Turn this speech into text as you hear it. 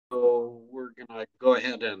Gonna go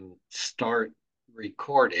ahead and start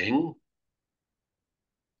recording.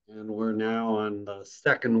 And we're now on the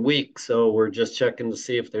second week, so we're just checking to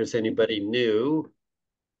see if there's anybody new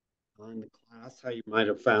on the class, how you might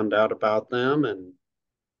have found out about them, and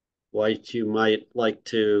what you might like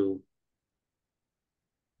to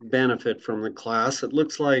benefit from the class. It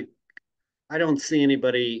looks like I don't see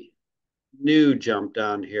anybody new jumped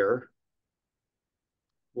on here.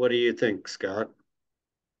 What do you think, Scott?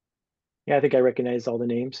 Yeah, I think I recognize all the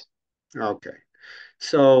names. Okay,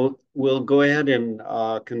 so we'll go ahead and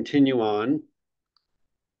continue on.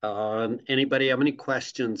 Anybody have any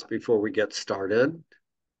questions before we get started?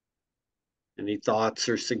 Any thoughts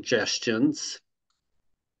or suggestions?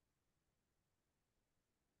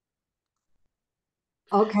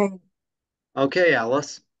 Okay, Okay,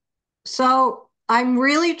 Alice. so I'm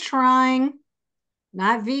really trying,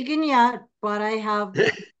 not vegan yet, but I have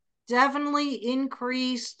definitely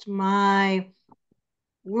increased my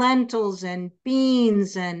lentils and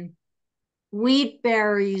beans and wheat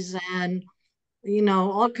berries and,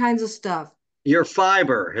 all kinds of stuff. Your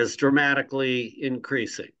fiber is dramatically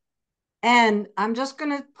increasing. And I'm just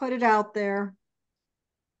going to put it out there.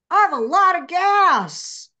 I have a lot of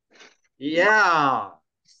gas. Yeah.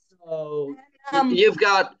 So Um, you've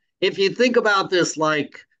got, if you think about this,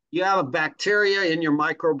 like you have a bacteria in your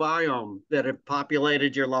microbiome that have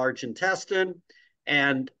populated your large intestine.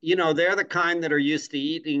 And, they're the kind that are used to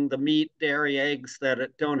eating the meat, dairy, eggs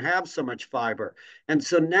that don't have so much fiber. And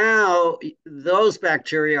so now those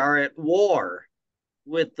bacteria are at war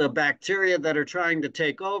with the bacteria that are trying to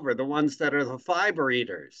take over, the ones that are the fiber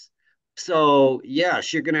eaters. So,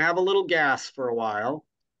 yes, you're going to have a little gas for a while,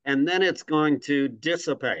 and then it's going to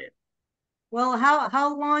dissipate. well,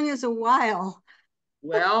 how long is a while?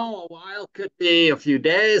 Well, a while could be a few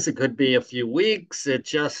days, it could be a few weeks. It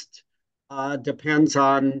just depends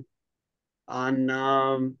on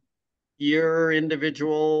your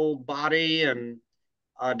individual body. And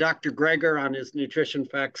Dr. Greger on his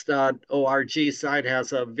nutritionfacts.org site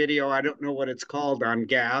has a video. I don't know what it's called on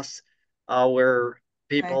gas, where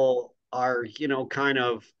Okay. people are, kind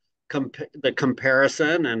of the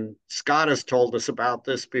comparison. And Scott has told us about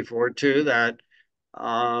this before too, that,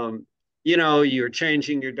 um, you're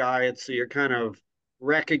changing your diet. So you're kind of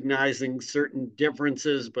recognizing certain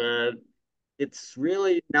differences, but it's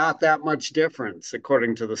really not that much difference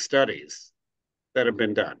according to the studies that have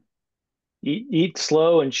been done. Eat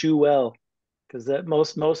slow and chew well, because that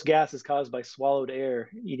most gas is caused by swallowed air,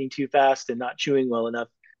 eating too fast and not chewing well enough.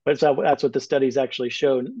 But that's what the studies actually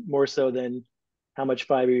show, more so than how much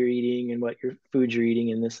fiber you're eating and what your foods you're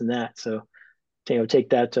eating and this and that. So, take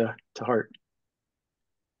that to heart.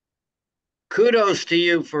 Kudos to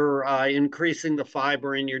you for increasing the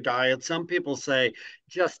fiber in your diet. Some people say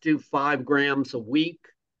just do 5 grams a week,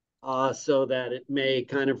 so that it may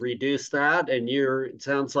kind of reduce that. And it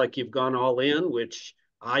sounds like you've gone all in, which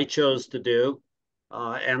I chose to do,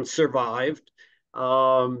 and survived.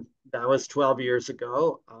 That was 12 years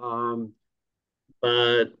ago.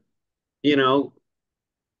 But, you know,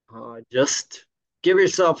 just give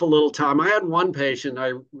yourself a little time. I had one patient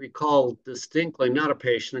I recall distinctly, not a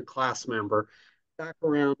patient, a class member, back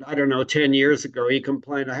around, I don't know, 10 years ago. He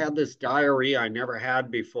complained, I had this diarrhea I never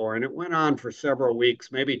had before, and it went on for several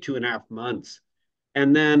weeks, maybe 2.5 months.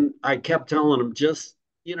 And then I kept telling him, just,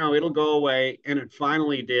 it'll go away. And it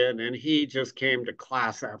finally did. And he just came to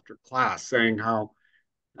class after class saying how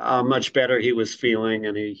much better he was feeling.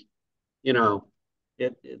 And you know,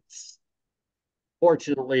 it's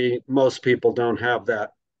fortunately, most people don't have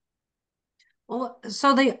that. Well,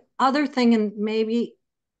 so the other thing, and maybe,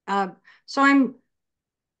 uh, so I'm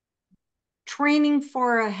training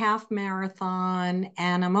for a half marathon,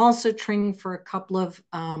 and I'm also training for a couple of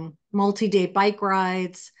multi-day bike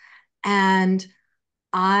rides. And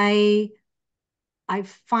I I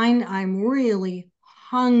find I'm really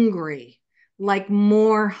hungry, like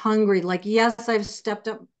more hungry. Like, yes, I've stepped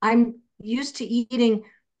up. I'm used to eating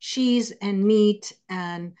cheese and meat,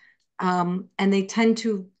 and they tend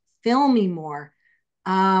to fill me more.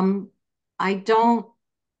 Um, I don't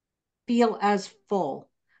feel as full.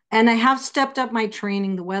 And I have stepped up my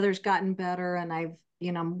training. The weather's gotten better and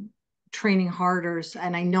training harder.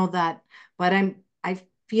 And I know that, but I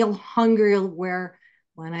feel hungry where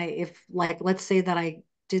when if like, let's say that I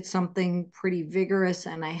did something pretty vigorous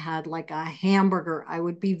and I had like a hamburger, I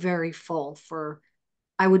would be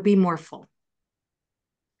more full.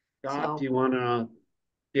 Scott, do So, you want to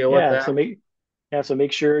deal with Yeah, that? so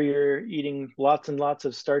make sure you're eating lots and lots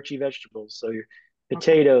of starchy vegetables. So your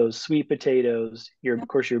potatoes, sweet potatoes, of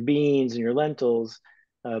course your beans and your lentils,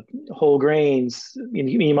 whole grains.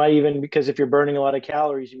 You might even, because if you're burning a lot of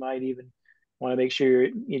calories, you might even Want to make sure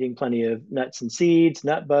you're eating plenty of nuts and seeds,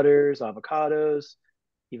 nut butters, avocados,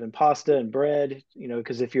 even pasta and bread,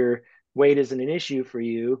 because if your weight isn't an issue for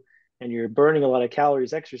you and you're burning a lot of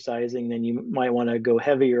calories exercising, then you might want to go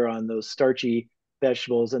heavier on those starchy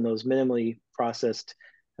vegetables and those minimally processed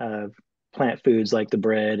uh, plant foods like the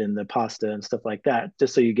bread and the pasta and stuff like that,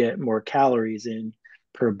 just so you get more calories in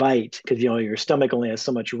per bite, because your stomach only has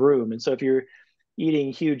so much room. And so if you're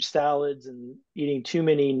eating huge salads and eating too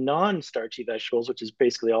many non-starchy vegetables, which is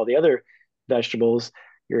basically all the other vegetables,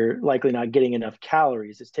 you're likely not getting enough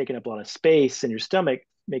calories. It's taking up a lot of space in your stomach,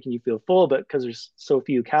 making you feel full, but because there's so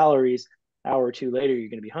few calories, hour or two later, you're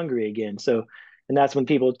going to be hungry again. So, and that's when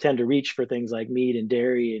people tend to reach for things like meat and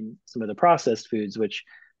dairy and some of the processed foods, which,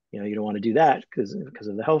 you don't want to do that because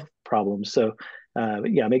of the health problems. So,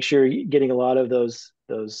 yeah, make sure you're getting a lot of those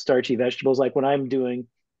starchy vegetables. Like when I'm doing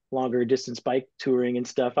longer distance bike touring and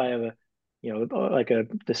stuff, I have like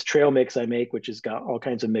this trail mix I make, which has got all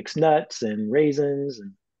kinds of mixed nuts and raisins,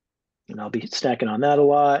 and I'll be snacking on that a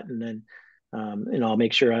lot. And then, I'll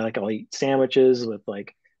make sure I'll eat sandwiches with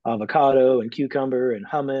like avocado and cucumber and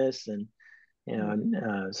hummus, and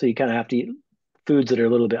so you kind of have to eat foods that are a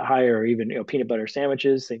little bit higher, or even peanut butter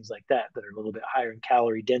sandwiches, things like that are a little bit higher in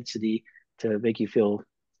calorie density to make you feel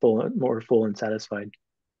more full and satisfied.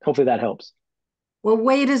 Hopefully that helps. Well,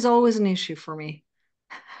 weight is always an issue for me.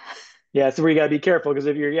 Yeah, so we got to be careful, because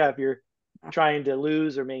if you're trying to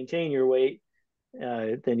lose or maintain your weight,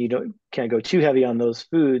 then you can't go too heavy on those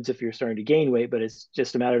foods if you're starting to gain weight. But it's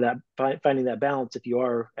just a matter of that finding that balance if you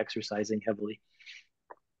are exercising heavily.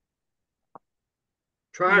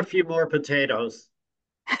 Try a few more potatoes.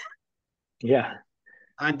 Yeah.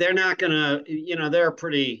 They're not gonna, they're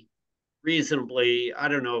pretty reasonably. I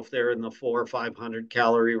don't know if they're in the 400 or 500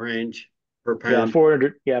 calorie range per Yeah, pound.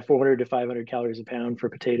 400 to 500 calories a pound for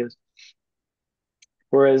potatoes.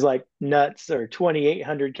 Whereas like nuts are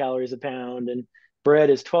 2,800 calories a pound, and bread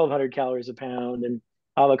is 1,200 calories a pound, and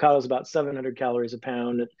avocado is about 700 calories a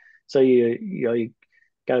pound. So you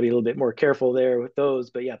got to be a little bit more careful there with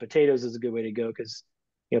those. But yeah, potatoes is a good way to go, because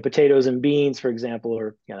potatoes and beans, for example,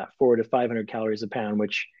 are 400 to 500 calories a pound.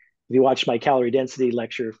 Which, if you watched my calorie density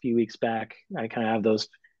lecture a few weeks back, I kind of have those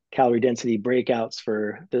calorie density breakouts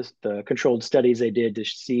for the controlled studies they did to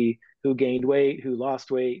see who gained weight, who lost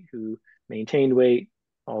weight, who maintained weight,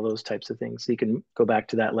 all those types of things. So you can go back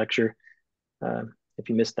to that lecture uh, if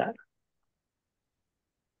you missed that.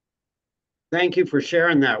 Thank you for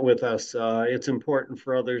sharing that with us. It's important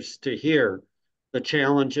for others to hear the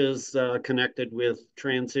challenges connected with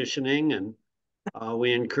transitioning, and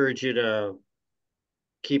we encourage you to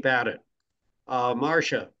keep at it.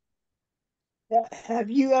 Marcia. Have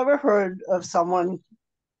you ever heard of someone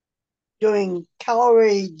doing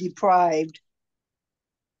calorie deprived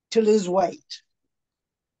to lose weight?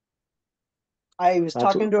 I was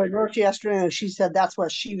talking to a nurse yesterday, and she said that's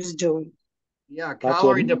what she was doing. Yeah,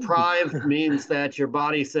 calorie deprived means that your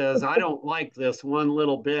body says, I don't like this one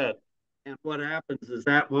little bit. And what happens is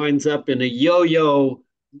that winds up in a yo-yo: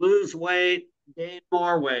 lose weight, gain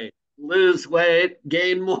more weight, lose weight,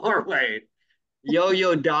 gain more weight.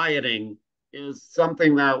 Yo-yo dieting is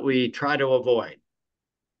something that we try to avoid.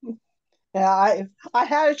 Yeah, I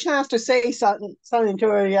had a chance to say something to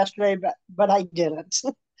her yesterday, but I didn't.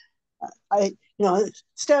 I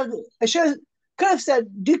instead I could have said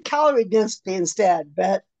do calorie density instead,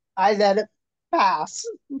 but I let it pass.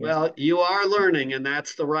 Well, you are learning, and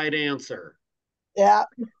that's the right answer. Yeah.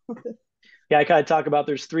 Yeah, I kind of talk about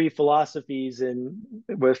there's three philosophies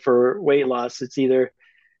for weight loss. It's you're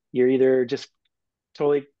either just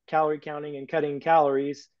totally calorie counting and cutting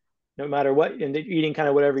calories, no matter what, and eating kind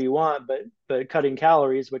of whatever you want, but cutting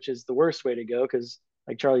calories, which is the worst way to go, because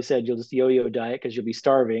like Charlie said, you'll just yo-yo diet because you'll be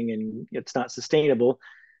starving and it's not sustainable.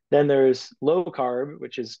 Then there's low carb,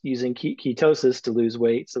 which is using ketosis to lose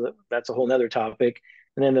weight. So that's a whole nother topic.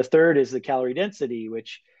 And then the third is the calorie density,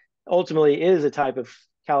 which ultimately is a type of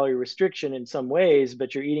calorie restriction in some ways,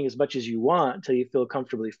 but you're eating as much as you want until you feel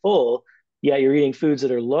comfortably full. Yet you're eating foods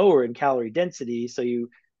that are lower in calorie density. So you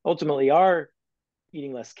ultimately are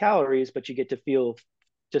eating less calories, but you get to feel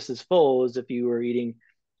just as full as if you were eating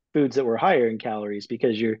foods that were higher in calories,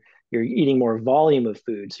 because you're eating more volume of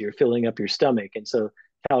food, so you're filling up your stomach. And so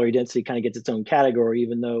calorie density kind of gets its own category,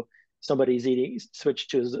 even though somebody's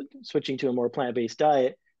switching to a more plant-based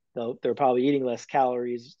diet, they're probably eating less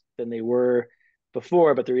calories than they were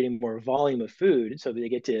before, but they're eating more volume of food, so they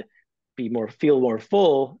get to feel more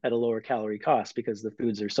full at a lower calorie cost, because the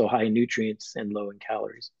foods are so high in nutrients and low in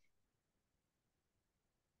calories.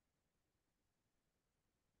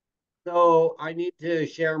 So I need to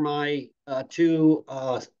share my two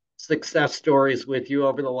success stories with you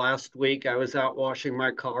over the last week. I was out washing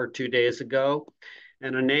my car 2 days ago,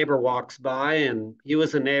 and a neighbor walks by, and he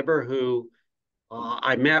was a neighbor who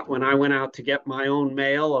I met when I went out to get my own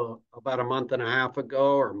mail about a month and a half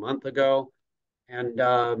ago or a month ago.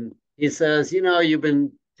 And he says, you know, you've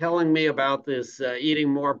been telling me about this eating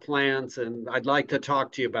more plants, and I'd like to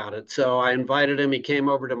talk to you about it. So I invited him. He came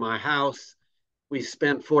over to my house. We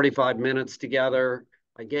spent 45 minutes together.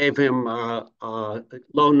 I gave him,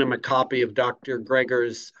 loaned him a copy of Dr.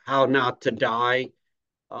 Greger's How Not to Die.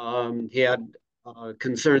 He had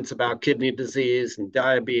concerns about kidney disease and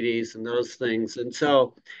diabetes and those things. And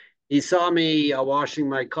so he saw me washing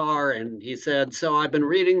my car, and he said, so I've been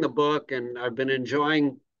reading the book and I've been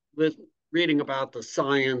enjoying reading about the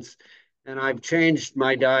science, and I've changed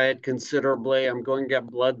my diet considerably. I'm going to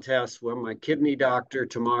get blood tests with my kidney doctor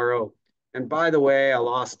tomorrow. And by the way, I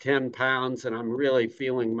lost 10 pounds and I'm really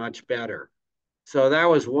feeling much better. So that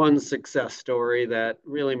was one success story that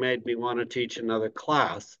really made me want to teach another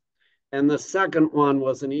class. And the second one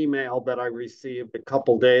was an email that I received a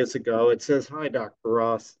couple days ago. It says, hi, Dr.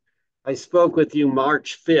 Ross. I spoke with you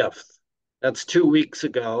March 5th. That's 2 weeks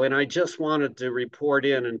ago. And I just wanted to report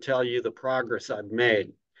in and tell you the progress I've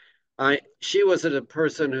made. She was a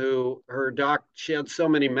person who she had so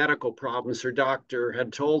many medical problems. Her doctor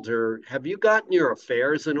had told her, have you gotten your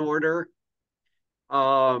affairs in order?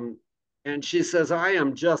 And she says, I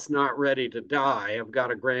am just not ready to die. I've got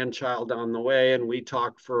a grandchild on the way. And we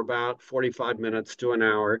talked for about 45 minutes to an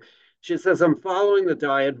hour. She says, I'm following the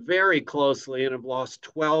diet very closely and have lost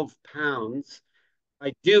 12 pounds.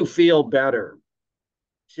 I do feel better.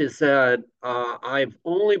 She said, I've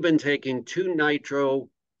only been taking 2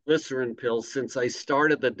 nitroglycerin pills since I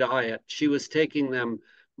started the diet. She was taking them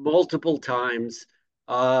multiple times,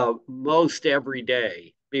 most every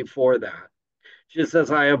day before that. She says,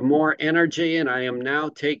 I have more energy and I am now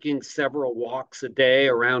taking several walks a day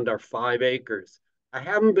around our 5 acres. I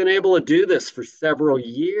haven't been able to do this for several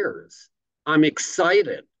years. I'm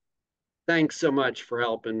excited. Thanks so much for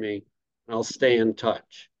helping me. I'll stay in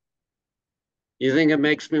touch. You think it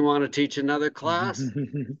makes me want to teach another class?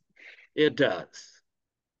 It does.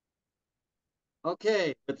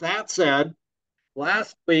 Okay, with that said,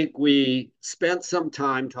 last week we spent some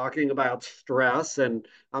time talking about stress, and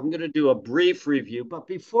I'm going to do a brief review. But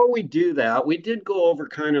before we do that, we did go over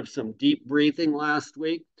kind of some deep breathing last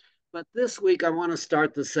week. But this week, I want to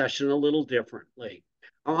start the session a little differently.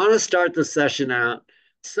 I want to start the session out.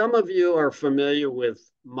 Some of you are familiar with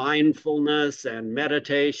mindfulness and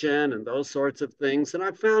meditation and those sorts of things. And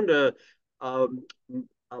I found a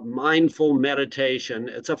mindful meditation.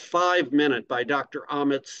 It's a 5-minute by Dr.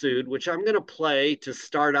 Amit Sood, which I'm going to play to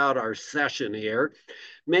start out our session here,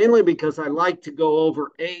 mainly because I like to go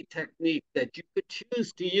over a technique that you could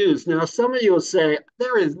choose to use. Now, some of you will say,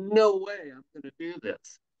 there is no way I'm going to do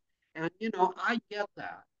this. And, you know, I get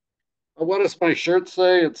that. What does my shirt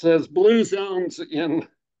say? It says Blue Zones in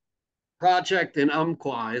Project in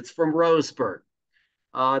Umpqua. It's from Roseburg.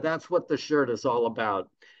 That's what the shirt is all about.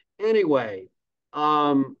 Anyway,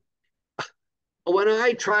 when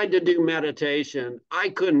I tried to do meditation, I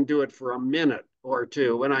couldn't do it for a minute or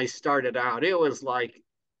two when I started out. It was like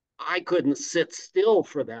I couldn't sit still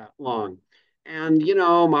for that long. And, you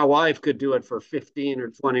know, my wife could do it for 15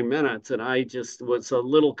 or 20 minutes, and I just was a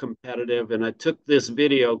little competitive. And I took this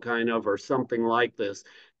video kind of, or something like this,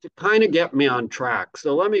 to kind of get me on track.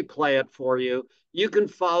 So let me play it for you. You can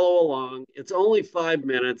follow along. It's only 5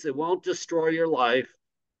 minutes. It won't destroy your life.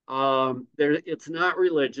 It's not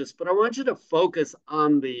religious, but I want you to focus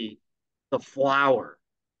on the flower.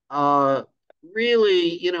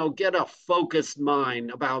 Really, you know, get a focused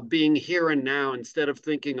mind about being here and now instead of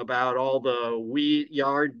thinking about all the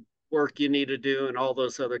yard work you need to do and all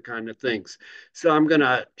those other kind of things. So I'm going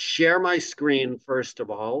to share my screen first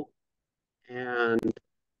of all, and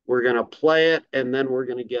we're going to play it, and then we're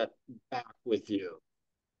going to get back with you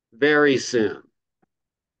very soon.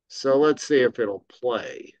 So let's see if it'll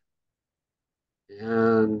play.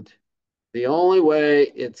 And the only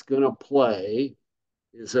way it's going to play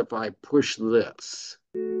is if I push this.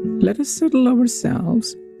 Let us settle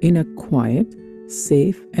ourselves in a quiet,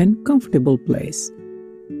 safe, and comfortable place.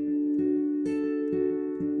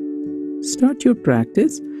 Start your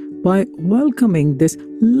practice by welcoming this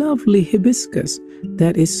lovely hibiscus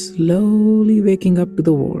that is slowly waking up to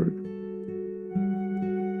the world.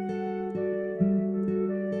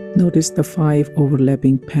 Notice the 5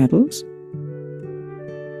 overlapping petals.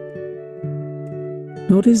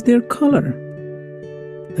 Notice their color,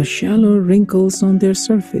 the shallow wrinkles on their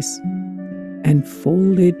surface, and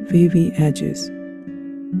folded wavy edges.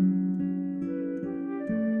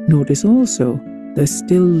 Notice also the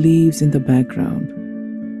still leaves in the background.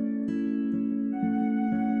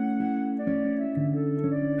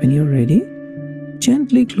 When you're ready,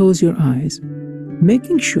 gently close your eyes,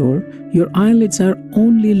 making sure your eyelids are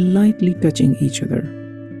only lightly touching each other.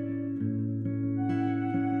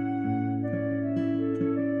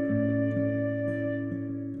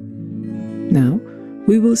 Now,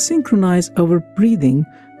 we will synchronize our breathing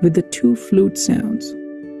with the two flute sounds.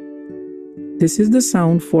 This is the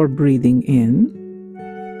sound for breathing in,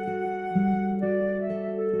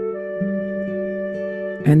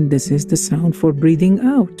 and this is the sound for breathing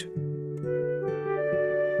out.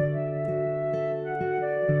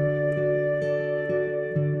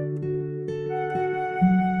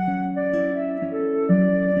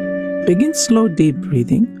 Begin slow, deep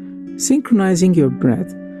breathing, synchronizing your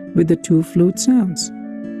breath with the two flute sounds.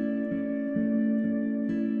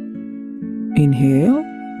 Inhale,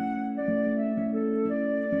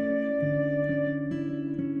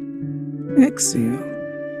 exhale.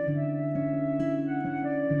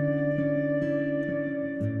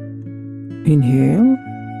 Inhale,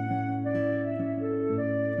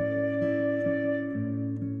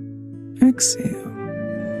 exhale.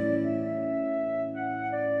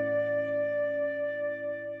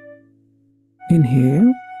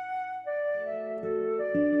 Inhale,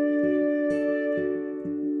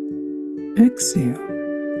 exhale.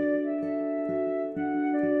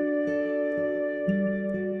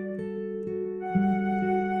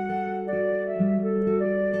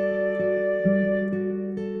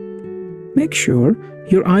 Make sure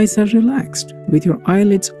your eyes are relaxed, with your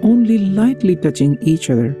eyelids only lightly touching each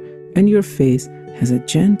other, and your face has a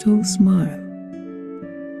gentle smile.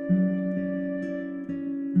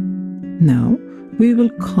 Now, we will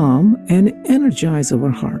calm and energize our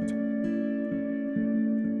heart.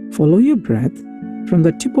 Follow your breath from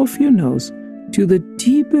the tip of your nose to the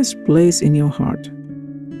deepest place in your heart.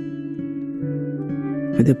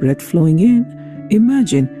 With the breath flowing in,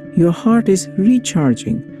 imagine your heart is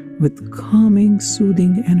recharging with calming,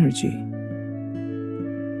 soothing energy.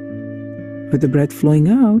 With the breath flowing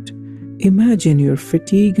out, imagine your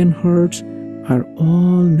fatigue and hurts are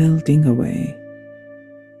all melting away.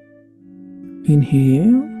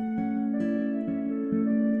 Inhale,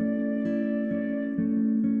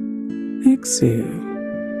 exhale.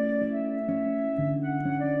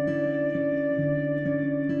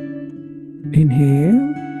 Inhale,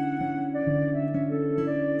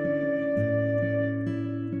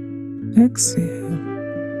 exhale.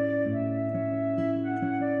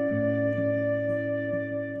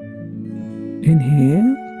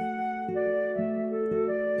 Inhale,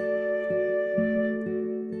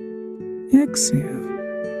 exhale.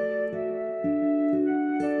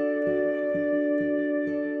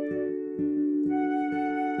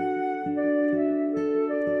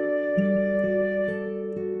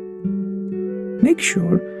 Make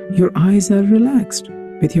sure your eyes are relaxed,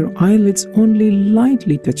 with your eyelids only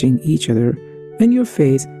lightly touching each other, and your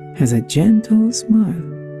face has a gentle smile.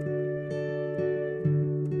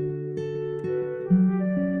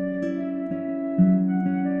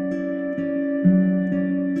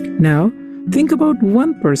 Now, think about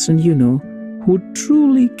one person you know who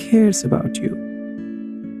truly cares about you.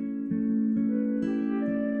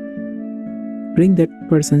 Bring that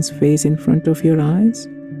person's face in front of your eyes.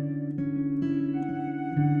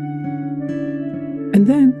 And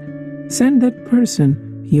then send that person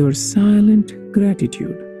your silent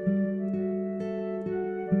gratitude.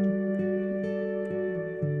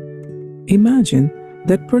 Imagine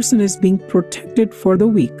that person is being protected for the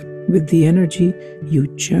week with the energy you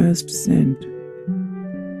just sent.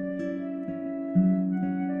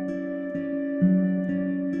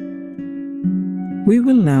 We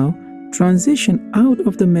will now transition out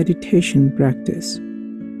of the meditation practice.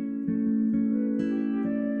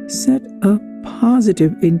 Set a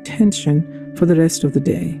positive intention for the rest of the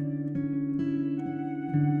day.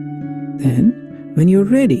 Then, when you're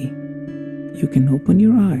ready, you can open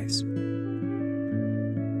your eyes.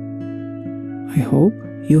 I hope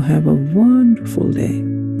you have a wonderful day.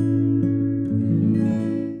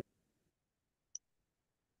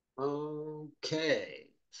 Okay,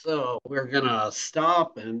 so we're gonna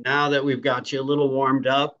stop, and now that we've got you a little warmed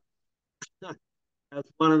up,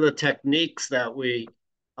 that's one of the techniques that we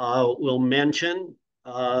will mention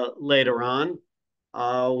later on.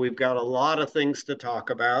 We've got a lot of things to talk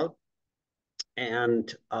about,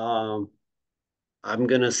 and I'm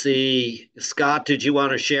going to see, Scott, did you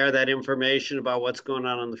want to share that information about what's going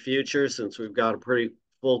on in the future, since we've got a pretty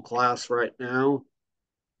full class right now?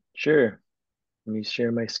 Sure. Let me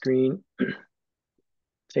share my screen.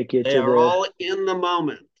 Take you They to are all in the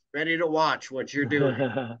moment, ready to watch what you're doing.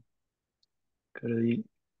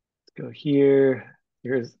 go here.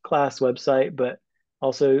 Here's the class website, but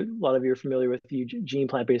also a lot of you are familiar with Eugene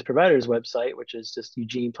Plant-Based Providers website, which is just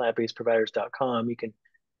eugeneplantbasedproviders.com. You can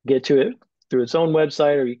get to it through its own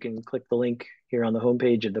website, or you can click the link here on the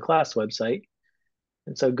homepage of the class website.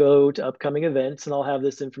 And so go to upcoming events, and I'll have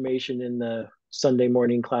this information in the Sunday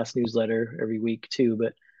morning class newsletter every week too,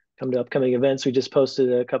 but come to upcoming events. We just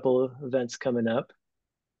posted a couple of events coming up.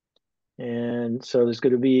 And so there's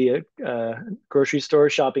going to be a grocery store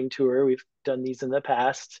shopping tour. We've done these in the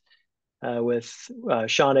past with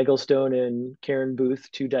Sean Egglestone and Karen Booth,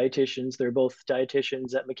 two dietitians. They're both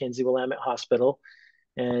dietitians at Mackenzie Willamette Hospital,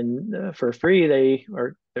 and for free they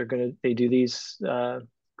do these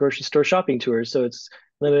grocery store shopping tours. So it's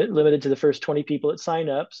limited to the first 20 people that sign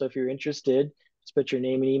up. So if you're interested, just put your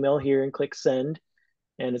name and email here and click send.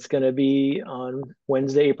 And it's going to be on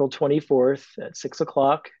Wednesday, April 24th at 6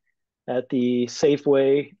 o'clock at the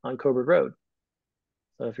Safeway on Coburg Road.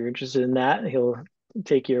 So if you're interested in that, they'll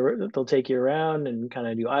take you around and kind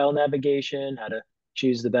of do aisle navigation, how to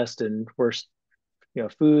choose the best and worst,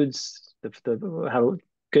 foods, how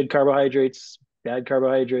good carbohydrates, bad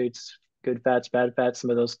carbohydrates, good fats, bad fats, some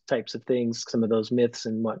of those types of things, some of those myths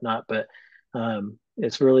and whatnot. But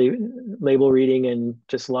it's really label reading and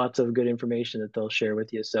just lots of good information that they'll share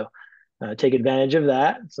with you. So take advantage of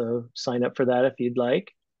that. So sign up for that if you'd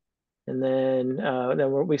like. And then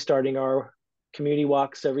we'll be starting our community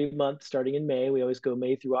walks every month, starting in May. We always go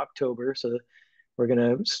May through October. So we're going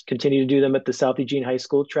to continue to do them at the South Eugene High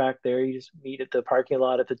School track there. You just meet at the parking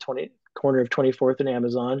lot at the corner of 24th and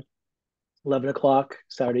Amazon, 11 o'clock,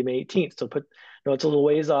 Saturday, May 18th. So it's a little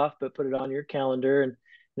ways off, but put it on your calendar.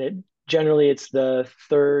 And generally it's the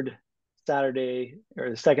third Saturday or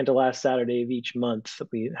the second to last Saturday of each month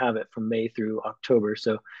that we have it from May through October.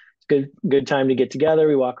 So it's good time to get together.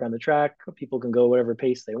 We walk around the track. People can go whatever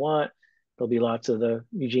pace they want. There'll be lots of the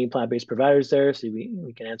Eugene plant-based providers there, so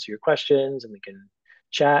we can answer your questions and we can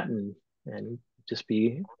chat and just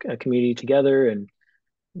be a community together and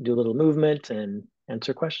do a little movement and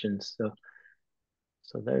answer questions. So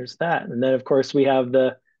there's that. And then of course we have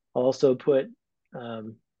also put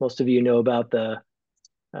most of you know about the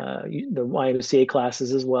YMCA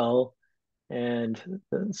classes as well, and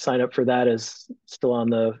the sign up for that is still on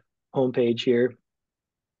the homepage here.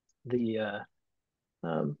 The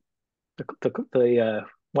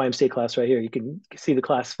YMCA class right here. You can see the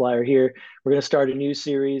class flyer here. We're going to start a new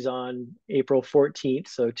series on April 14th,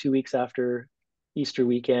 so 2 weeks after Easter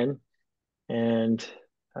weekend. And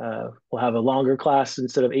we'll have a longer class.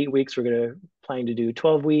 Instead of 8 weeks, we're going to plan to do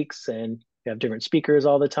 12 weeks, and we have different speakers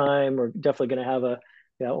all the time. We're definitely going to have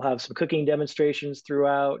we'll have some cooking demonstrations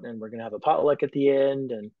throughout, and we're going to have a potluck at the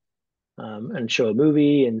end and show a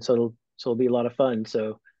movie. And so it'll be a lot of fun.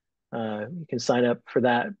 So you can sign up for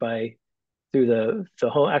that through the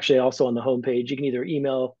home, actually also on the homepage. You can either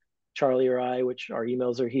email Charlie or I, which our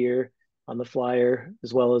emails are here on the flyer,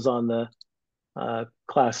 as well as on the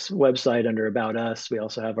class website under About Us. We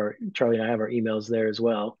also have Charlie and I have our emails there as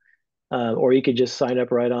well. Or you could just sign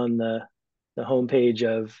up right on the homepage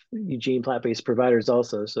of Eugene Plant-Based Providers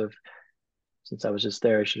also. So since I was just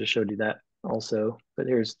there, I should have showed you that also. But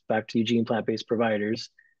here's back to Eugene Plant-Based Providers.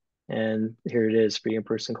 And here it is for your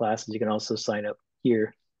in-person classes. You can also sign up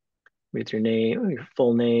here with your name, your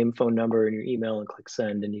full name, phone number, and your email, and click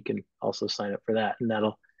send. And you can also sign up for that. And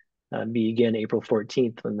that'll be again April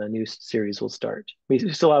 14th when the new series will start.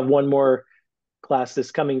 We still have one more class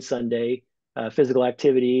this coming Sunday, physical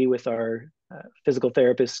activity with our physical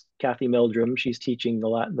therapist, Kathy Meldrum. She's teaching the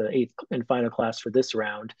 8th and final class for this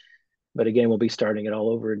round. But again, we'll be starting it all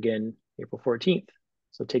over again April 14th.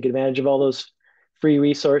 So take advantage of all those free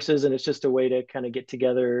resources. And it's just a way to kind of get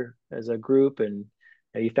together as a group. And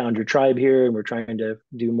you found your tribe here, and we're trying to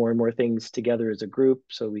do more and more things together as a group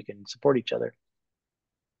so we can support each other.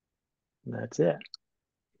 And that's it.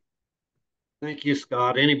 Thank you,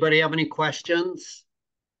 Scott. Anybody have any questions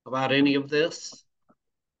about any of this?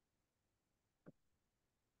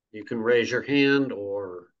 You can raise your hand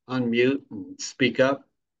or unmute and speak up.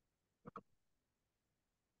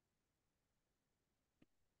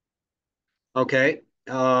 Okay,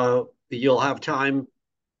 you'll have time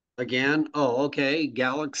again. Oh, okay,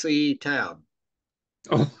 Galaxy tab.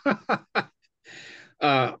 Oh,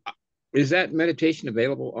 is that meditation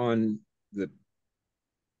available on the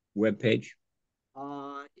webpage?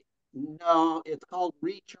 No, it's called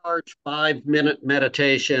Recharge 5-Minute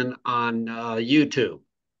Meditation on YouTube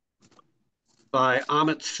by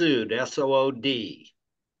Amit Sood, Sood.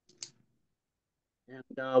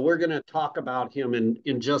 And we're going to talk about him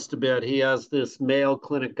in just a bit. He has this Mayo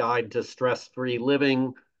Clinic Guide to Stress-Free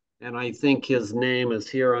Living And I think his name is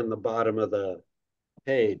here on the bottom of the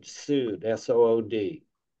page, Sood, S-O-O-D.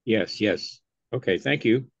 Yes, yes. Okay, thank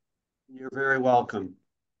you. You're very welcome.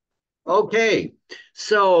 Okay,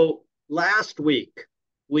 so last week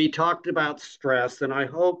we talked about stress, and I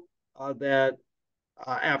hope that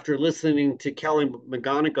after listening to Kelly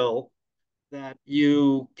McGonigal, that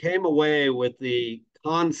you came away with the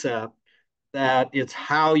concept that it's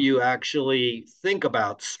how you actually think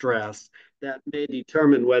about stress that may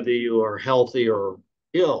determine whether you are healthy or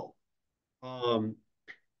ill. Um,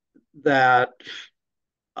 that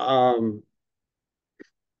um,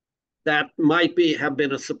 that might have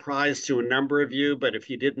been a surprise to a number of you, but if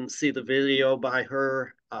you didn't see the video by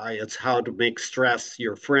her, it's how to make stress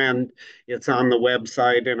your friend. It's on the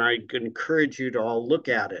website, and I encourage you to all look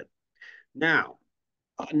at it. Now,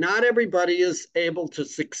 not everybody is able to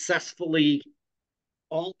successfully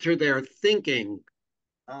alter their thinking,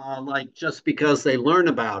 like just because they learn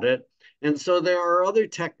about it. And so there are other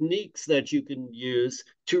techniques that you can use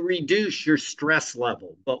to reduce your stress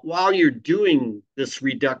level. But while you're doing this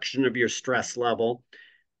reduction of your stress level,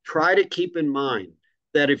 try to keep in mind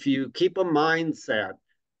that if you keep a mindset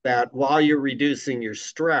that while you're reducing your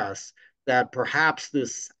stress, that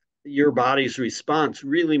perhaps your body's response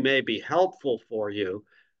really may be helpful for you,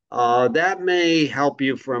 that may help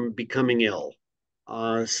you from becoming ill.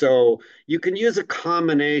 So you can use a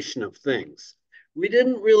combination of things. We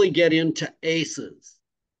didn't really get into ACEs.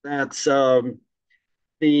 That's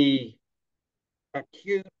the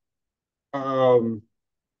acute um,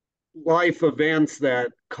 life events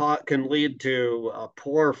that can lead to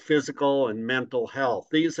poor physical and mental health.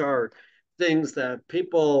 These are things that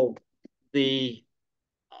people the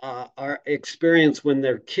are experience when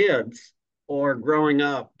they're kids or growing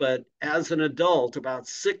up, but as an adult, about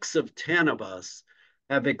 6 of 10 of us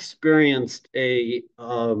have experienced a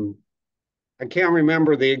I can't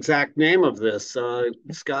remember the exact name of this.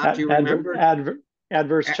 Scott, do you remember?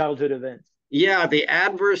 Adverse childhood events. Yeah, the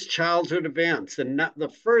adverse childhood events. And the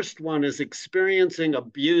first one is experiencing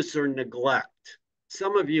abuse or neglect.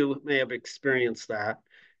 Some of you may have experienced that.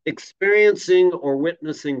 Experiencing or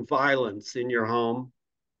witnessing violence in your home.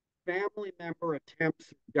 Family member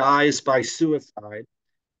attempts dies by suicide.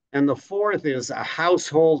 And the fourth is a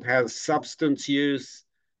household has substance use,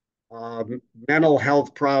 mental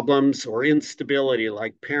health problems, or instability,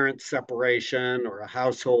 like parent separation or a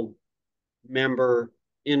household member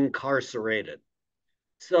incarcerated.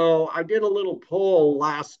 So I did a little poll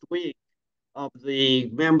last week of the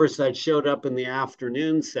members that showed up in the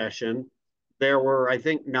afternoon session. There were, I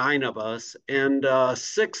think, 9 of us, and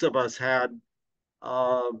 6 of us had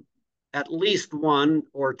uh, at least 1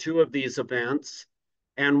 or 2 of these events,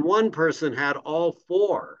 and one person had all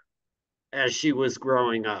 4 as she was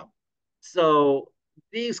growing up. So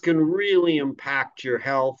these can really impact your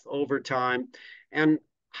health over time. And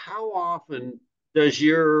how often does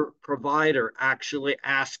your provider actually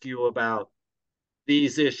ask you about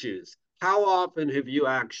these issues? How often have you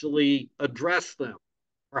actually addressed them,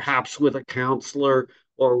 perhaps with a counselor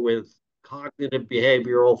or with cognitive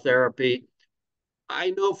behavioral therapy?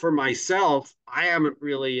 I know for myself, I haven't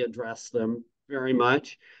really addressed them very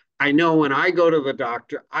much. I know when I go to the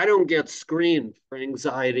doctor, I don't get screened for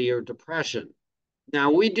anxiety or depression.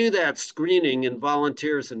 Now, we do that screening in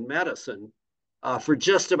volunteers in medicine for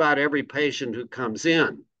just about every patient who comes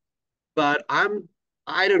in. But I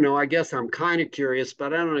don't know, I guess I'm kind of curious,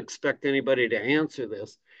 but I don't expect anybody to answer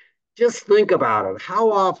this. Just think about it.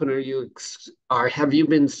 How often have you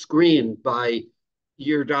been screened by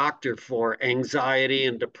your doctor for anxiety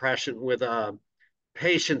and depression with a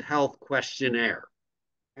patient health questionnaire?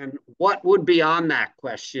 And what would be on that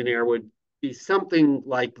questionnaire would be something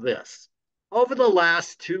like this. Over the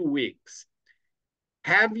last 2 weeks,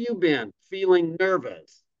 have you been feeling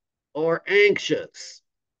nervous or anxious?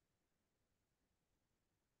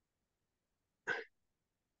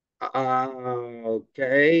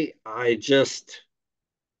 Okay, I just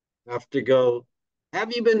have to go.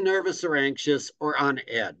 Have you been nervous or anxious or on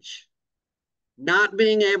edge? Not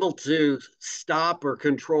being able to stop or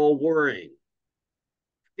control worrying,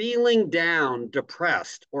 feeling down,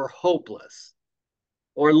 depressed, or hopeless,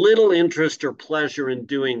 or little interest or pleasure in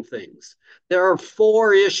doing things. There are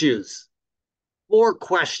 4 issues, 4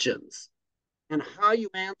 questions, and how you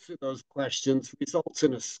answer those questions results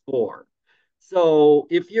in a score. So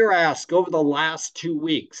if you're asked over the last 2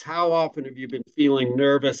 weeks, how often have you been feeling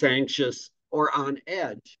nervous, anxious, or on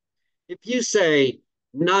edge? If you say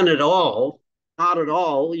none at all, not at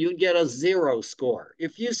all, you'd get a 0 score.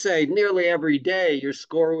 If you say nearly every day, your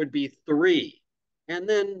score would be 3. And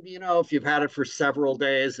then, if you've had it for several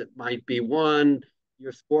days, it might be 1.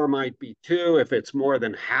 your score might be 2 if it's more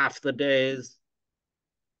than half the days.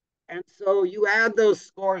 And so you add those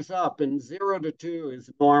scores up, and 0 to 2 is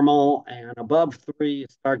normal, and above 3, you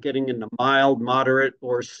start getting into mild, moderate,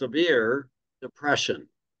 or severe depression.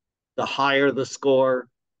 The higher the score,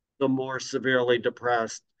 the more severely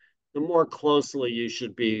depressed, the more closely you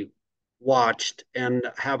should be watched and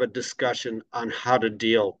have a discussion on how to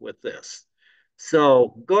deal with this.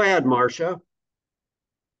 So go ahead, Marcia.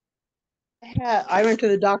 I went to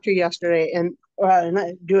the doctor yesterday and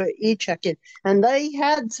I do an e-check-in, and they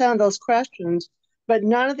had some of those questions, but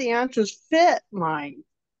none of the answers fit mine.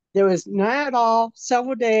 There was none at all,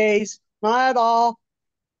 several days, not at all,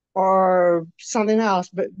 or something else.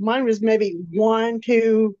 But mine was maybe 1,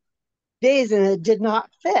 2 days, and it did not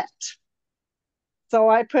fit. So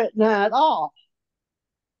I put none at all.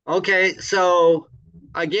 Okay, so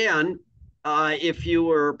again, if you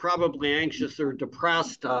were probably anxious or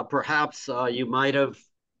depressed, perhaps you might have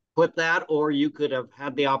put that, or you could have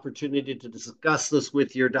had the opportunity to discuss this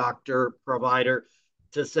with your doctor provider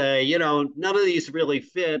to say, you know, none of these really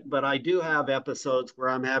fit, but I do have episodes where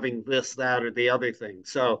I'm having this, that, or the other thing.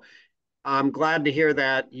 So I'm glad to hear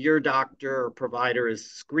that your doctor or provider is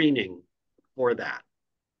screening for that.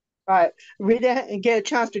 Right. We didn't get a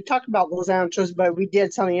chance to talk about those answers, but we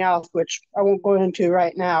did something else, which I won't go into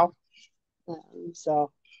right now.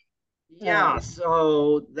 So, Yeah,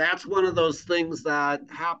 so that's one of those things that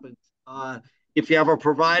happens. If you have a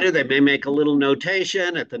provider, they may make a little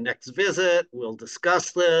notation at the next visit. We'll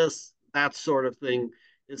discuss this. That sort of thing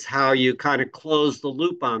is how you kind of close the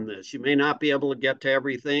loop on this. You may not be able to get to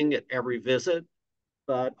everything at every visit,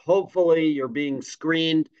 but hopefully you're being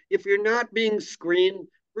screened. If you're not being screened,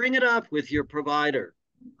 bring it up with your provider.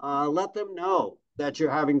 Let them know that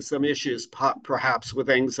you're having some issues, perhaps with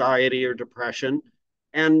anxiety or depression,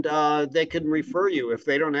 and they can refer you if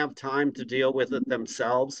they don't have time to deal with it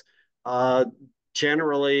themselves. Uh,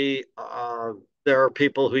 Generally, there are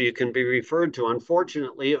people who you can be referred to.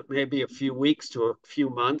 Unfortunately, it may be a few weeks to a few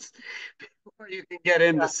months before you can get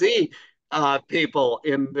in to see people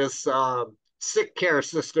in this sick care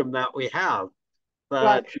system that we have.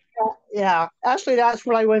 But yeah, actually, that's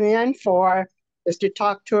what I went in for, is to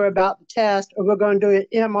talk to her about the test, or we're going to do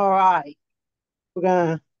an MRI. We're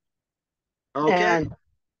going to, okay, and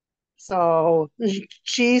so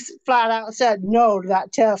she's flat out said no to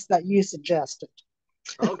that test that you suggested.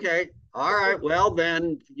 okay, all right. Well,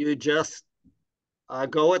 then you just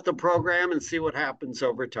go with the program and see what happens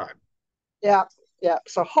over time. Yeah, yeah.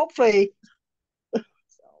 So hopefully,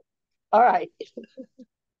 all right.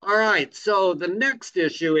 All right. So the next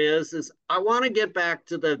issue is I want to get back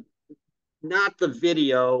to the not the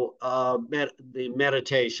video, the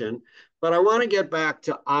meditation, but I want to get back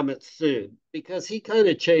to Amit Sood because he kind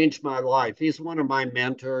of changed my life. He's one of my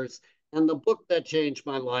mentors. And the book that changed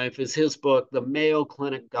my life is his book, The Mayo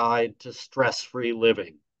Clinic Guide to Stress-Free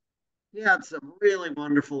Living. He had some really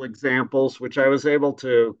wonderful examples, which I was able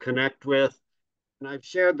to connect with. And I've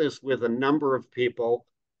shared this with a number of people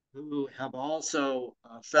who have also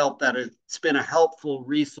felt that it's been a helpful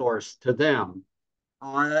resource to them.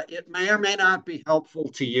 It may or may not be helpful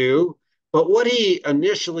to you, but what he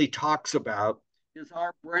initially talks about is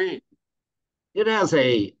our brain. It has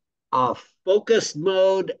a focused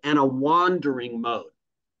mode and a wandering mode.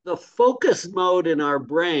 The focused mode in our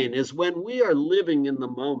brain is when we are living in the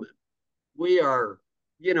moment. We are,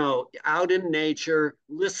 you know, out in nature,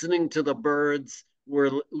 listening to the birds.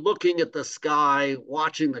 We're looking at the sky,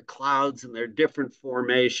 watching the clouds and their different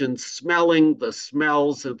formations, smelling the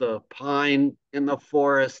smells of the pine in the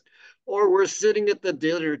forest, or we're sitting at the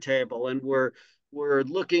dinner table and we're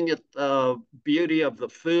looking at the beauty of the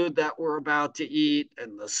food that we're about to eat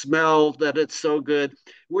and the smell that it's so good.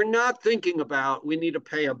 We're not thinking about we need to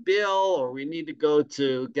pay a bill or we need to go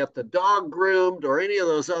to get the dog groomed or any of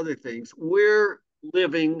those other things. We're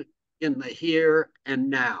living in the here and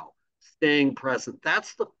now, staying present.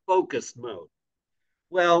 That's the focused mode.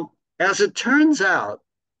 Well, as it turns out,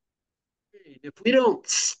 if we don't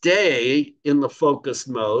stay in the focused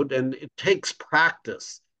mode, and it takes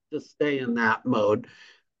practice to stay in that mode,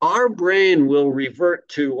 our brain will revert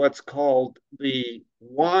to what's called the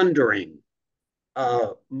wandering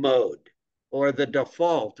mode or the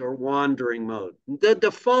default or wandering mode. The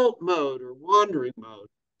default mode or wandering mode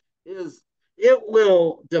is it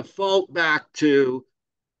will default back to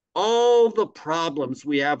all the problems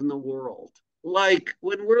we have in the world. Like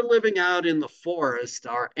when we're living out in the forest,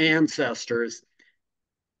 our ancestors,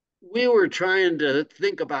 we were trying to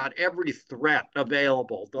think about every threat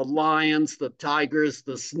available, the lions, the tigers,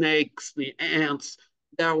 the snakes, the ants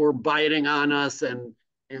that were biting on us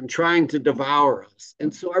and trying to devour us.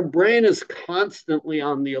 And so our brain is constantly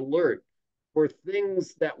on the alert for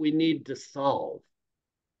things that we need to solve.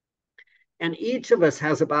 And each of us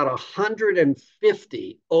has about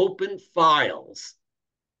 150 open files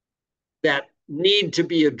that need to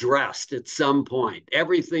be addressed at some point.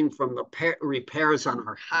 Everything from the repairs on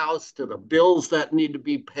our house to the bills that need to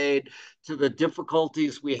be paid to the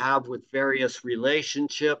difficulties we have with various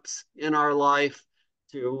relationships in our life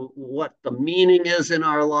to what the meaning is in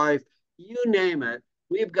our life. You name it,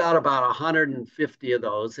 we've got about 150 of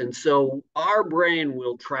those. And so our brain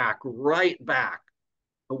will track right back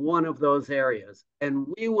to one of those areas. And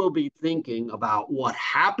we will be thinking about what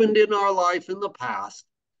happened in our life in the past,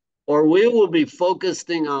 or we will be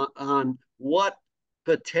focusing on what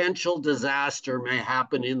potential disaster may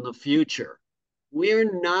happen in the future.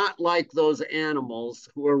 We're not like those animals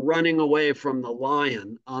who are running away from the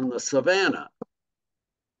lion on the savannah.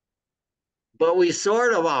 But we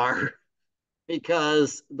sort of are,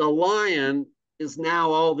 because the lion is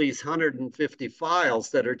now all these 150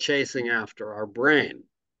 files that are chasing after our brain.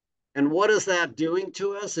 And what is that doing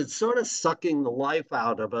to us? It's sort of sucking the life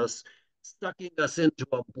out of us, sucking us into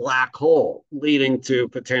a black hole, leading to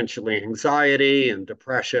potentially anxiety and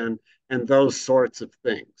depression and those sorts of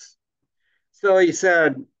things. So he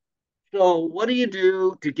said, so what do you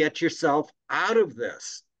do to get yourself out of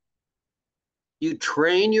this? You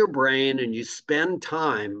train your brain and you spend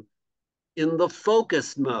time in the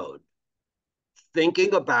focus mode,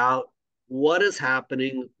 thinking about what is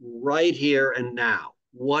happening right here and now.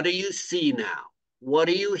 What do you see now? What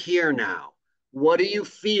do you hear now? What do you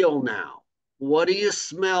feel now? What do you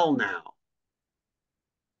smell now?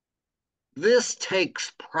 This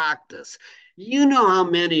takes practice. You know how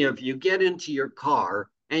many of you get into your car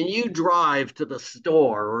and you drive to the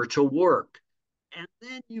store or to work, and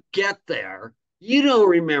then you get there. You don't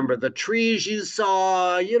remember the trees you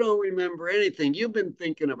saw. You don't remember anything. You've been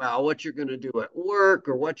thinking about what you're going to do at work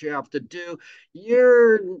or what you have to do.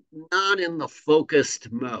 You're not in the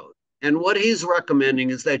focused mode. And what he's recommending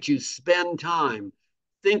is that you spend time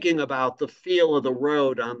thinking about the feel of the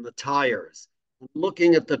road on the tires,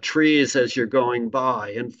 looking at the trees as you're going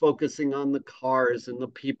by, and focusing on the cars and the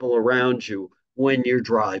people around you when you're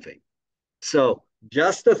driving. So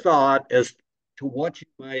just a thought as to what you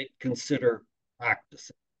might consider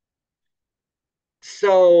practicing.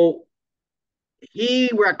 So he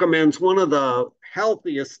recommends one of the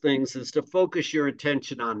healthiest things is to focus your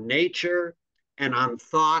attention on nature and on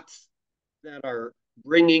thoughts that are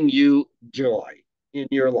bringing you joy in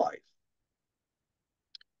your life.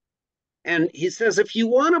 And he says, if you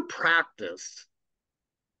want to practice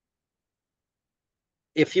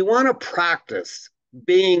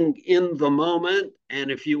being in the moment, and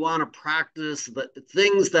if you want to practice the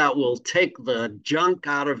things that will take the junk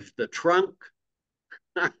out of the trunk,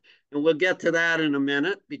 and we'll get to that in a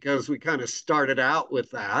minute because we kind of started out with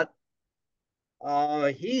that.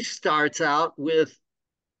 He starts out with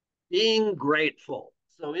being grateful.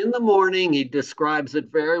 So in the morning, he describes it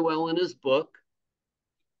very well in his book.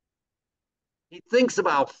 He thinks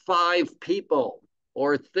about 5 people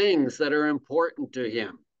or things that are important to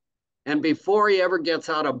him. And before he ever gets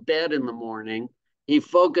out of bed in the morning, he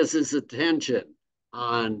focuses attention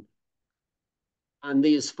on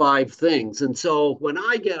these 5 things. And so when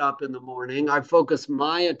I get up in the morning, I focus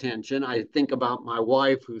my attention. I think about my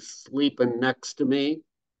wife who's sleeping next to me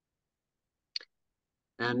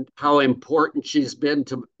and how important she's been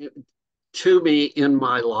to me in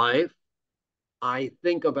my life. I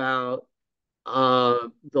think about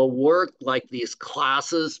the work, like these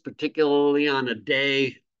classes, particularly on a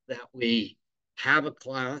day that we have a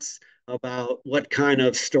class, about what kind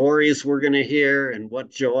of stories we're going to hear and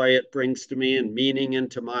what joy it brings to me and meaning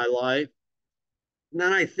into my life. And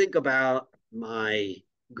then I think about my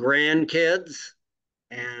grandkids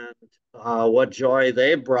and what joy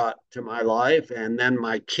they brought to my life, and then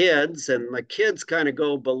my kids. And my kids kind of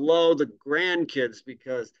go below the grandkids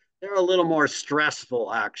because they're a little more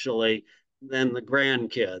stressful, actually, than the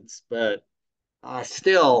grandkids. But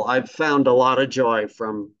still, I've found a lot of joy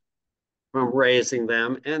from raising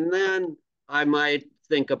them. And then I might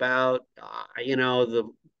think about, I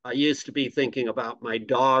used to be thinking about my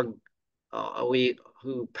dog,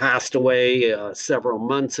 who passed away several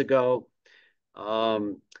months ago.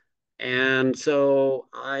 And so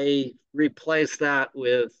I replace that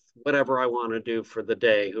with whatever I want to do for the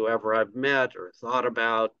day, whoever I've met or thought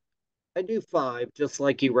about. I do 5, just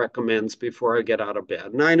like he recommends, before I get out of bed.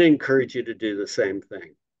 And I'd encourage you to do the same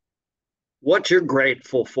thing. What you're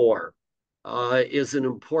grateful for is an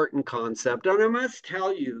important concept. And I must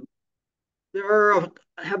tell you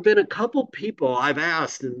Have been a couple people I've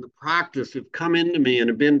asked in the practice who've come into me and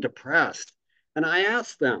have been depressed. And I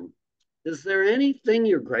asked them, is there anything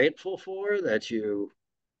you're grateful for that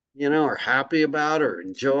are happy about or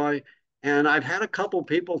enjoy? And I've had a couple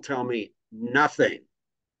people tell me nothing.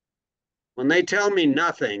 When they tell me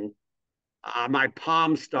nothing, my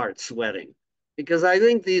palms start sweating because I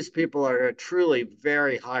think these people are at truly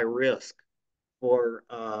very high risk for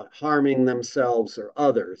harming themselves or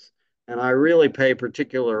others. And I really pay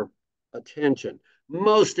particular attention.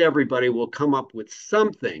 Most everybody will come up with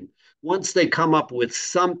something. Once they come up with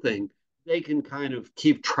something, they can kind of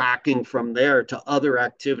keep tracking from there to other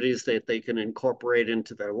activities that they can incorporate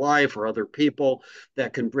into their life or other people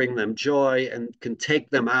that can bring them joy and can take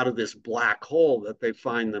them out of this black hole that they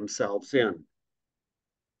find themselves in.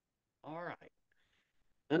 All right.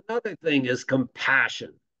 Another thing is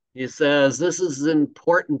compassion. He says this is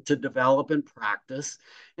important to develop and practice.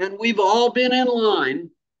 And we've all been in line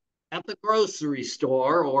at the grocery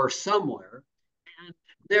store or somewhere. And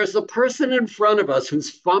there's a person in front of us who's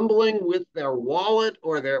fumbling with their wallet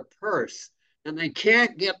or their purse, and they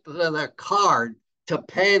can't get to their card to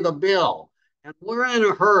pay the bill. And we're in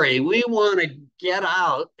a hurry. We want to get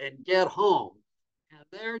out and get home. And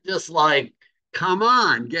they're just like, come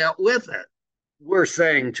on, get with it. We're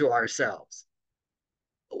saying to ourselves.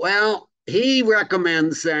 Well, he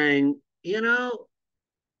recommends saying, think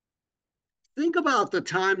about the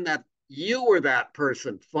time that you were that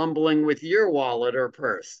person fumbling with your wallet or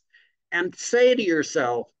purse and say to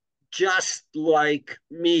yourself, just like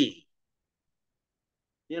me.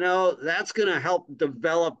 That's going to help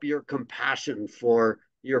develop your compassion for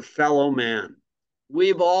your fellow man.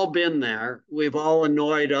 We've all been there. We've all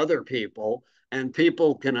annoyed other people, and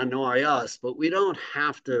people can annoy us, but we don't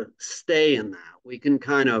have to stay in that. We can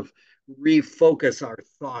kind of refocus our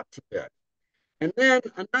thoughts a bit. And then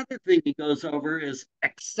another thing he goes over is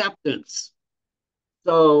acceptance.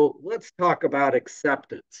 So let's talk about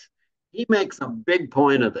acceptance. He makes a big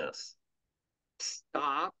point of this.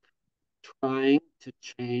 Stop trying to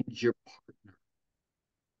change your partner.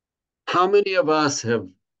 How many of us have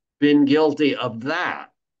been guilty of that?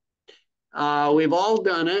 We've all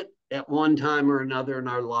done it at one time or another in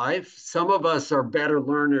our life. Some of us are better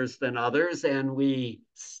learners than others, and we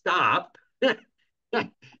stop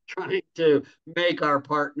trying to make our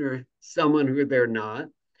partner someone who they're not.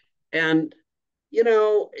 And,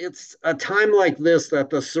 it's a time like this that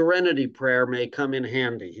the serenity prayer may come in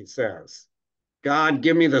handy, he says. God,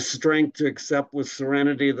 give me the strength to accept with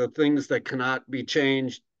serenity the things that cannot be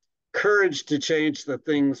changed, courage to change the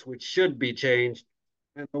things which should be changed,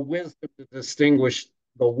 and the wisdom to distinguish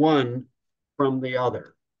the one from the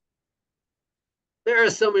other. There are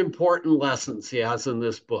some important lessons he has in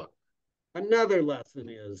this book. Another lesson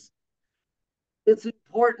is it's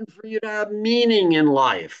important for you to have meaning in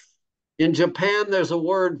life. In Japan, there's a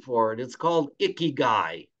word for it. It's called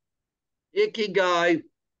ikigai. Ikigai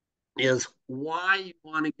is why you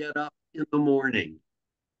want to get up in the morning.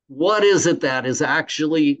 What is it that is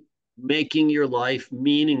actually making your life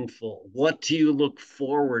meaningful? What do you look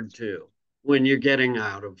forward to when you're getting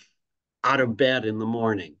out of bed in the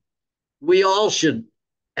morning? We all should,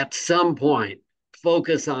 at some point,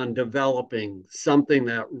 focus on developing something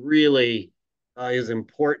that really is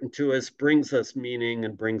important to us, brings us meaning,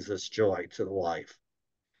 and brings us joy to the life.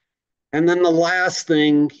 And then the last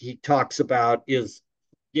thing he talks about is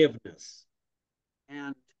forgiveness.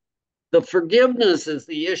 And the forgiveness is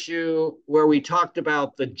the issue where we talked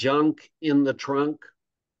about the junk in the trunk.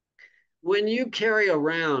 When you carry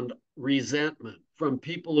around resentment from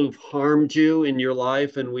people who've harmed you in your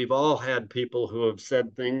life, and we've all had people who have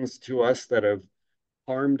said things to us that have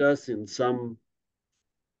harmed us in some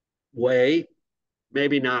way,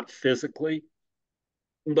 maybe not physically,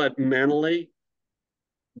 but mentally.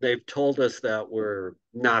 They've told us that we're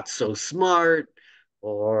not so smart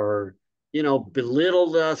or,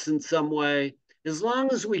 belittled us in some way. As long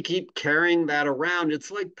as we keep carrying that around, it's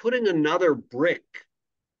like putting another brick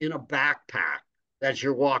in a backpack that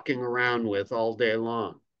you're walking around with all day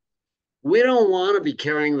long. We don't want to be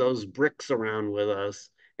carrying those bricks around with us.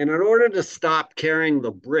 And in order to stop carrying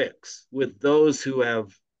the bricks with those who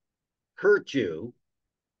have hurt you,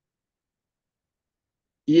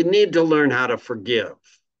 you need to learn how to forgive.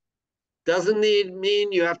 Doesn't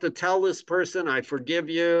mean you have to tell this person, I forgive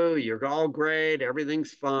you, you're all great,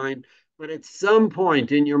 everything's fine. But at some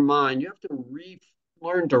point in your mind, you have to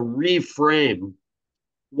learn to reframe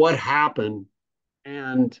what happened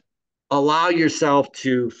and allow yourself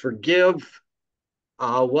to forgive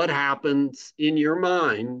what happens in your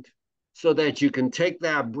mind so that you can take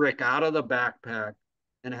that brick out of the backpack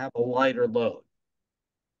and have a lighter load.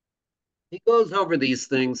 He goes over these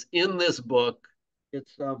things in this book.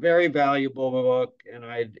 It's a very valuable book, and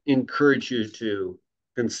I'd encourage you to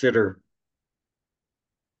consider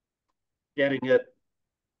getting it,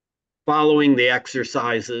 following the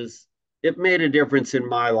exercises. It made a difference in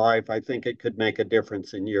my life. I think it could make a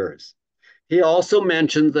difference in yours. He also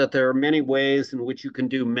mentioned that there are many ways in which you can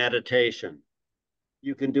do meditation.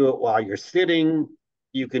 You can do it while you're sitting.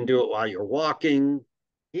 You can do it while you're walking.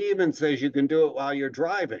 He even says you can do it while you're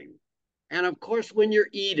driving. And of course, when you're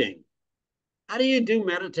eating. How do you do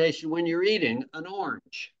meditation when you're eating an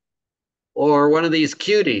orange or one of these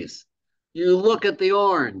cuties? You look at the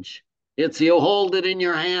orange. You hold it in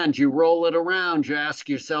your hand, you roll it around, you ask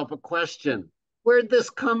yourself a question. Where'd this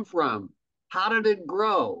come from? How did it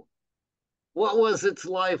grow? What was its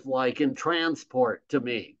life like in transport to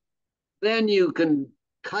me? Then you can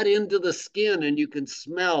cut into the skin and you can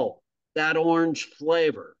smell that orange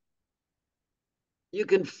flavor. You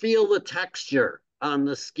can feel the texture on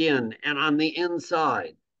the skin and on the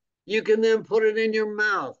inside. You can then put it in your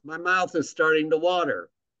mouth. My mouth is starting to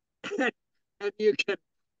water. And you can,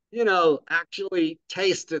 actually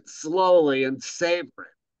taste it slowly and savor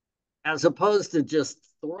it, as opposed to just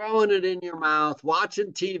throwing it in your mouth,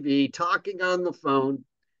 watching TV, talking on the phone,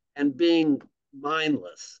 and being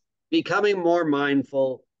mindless. Becoming more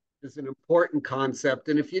mindful is an important concept.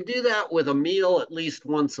 And if you do that with a meal at least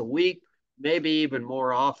once a week, maybe even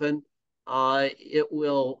more often, it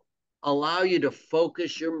will allow you to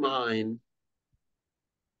focus your mind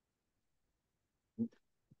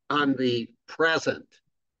on the present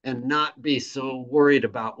and not be so worried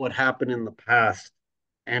about what happened in the past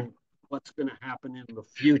and what's going to happen in the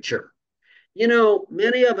future.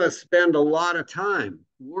 Many of us spend a lot of time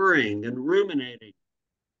worrying and ruminating.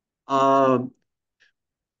 Who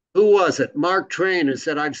was it? Mark Twain, who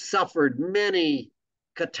said, I've suffered many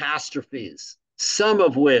catastrophes, some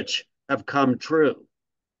of which have come true,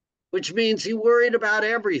 which means he worried about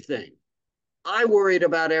everything. I worried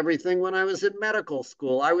about everything when I was in medical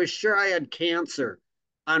school. I was sure I had cancer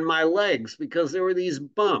on my legs because there were these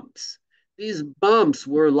bumps. These bumps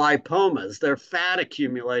were lipomas. They're fat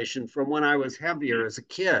accumulation from when I was heavier as a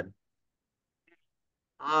kid.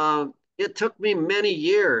 It took me many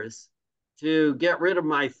years to get rid of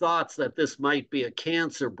my thoughts that this might be a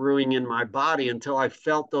cancer brewing in my body until I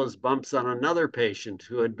felt those bumps on another patient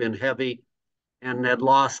who had been heavy and had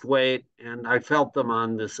lost weight. And I felt them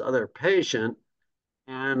on this other patient.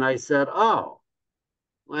 And I said, oh,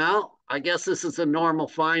 well, I guess this is a normal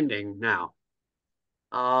finding now.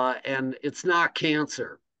 And it's not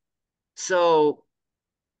cancer. So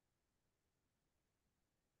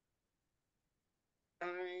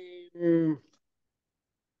I'm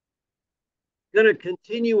going to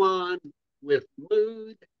continue on with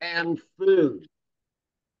mood and food,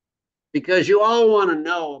 because you all want to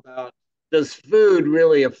know about, does food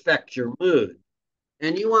really affect your mood?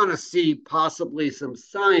 And you want to see possibly some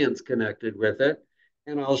science connected with it.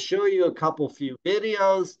 And I'll show you a few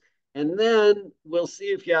videos, and then we'll see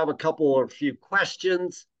if you have a few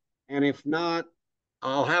questions. And if not,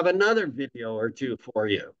 I'll have another video or two for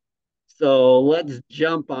you. So let's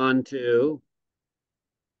jump on to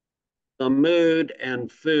the mood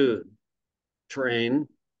and food train.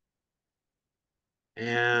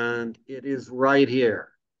 And it is right here.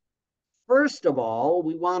 First of all,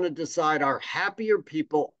 we want to decide, are happier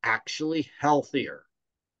people actually healthier?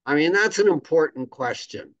 I mean, that's an important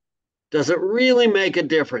question. Does it really make a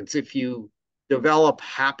difference if you develop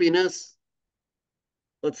happiness?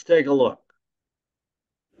 Let's take a look.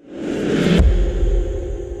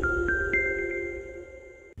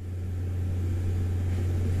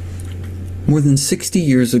 More than 60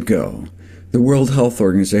 years ago, the World Health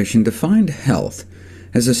Organization defined health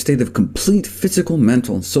as a state of complete physical,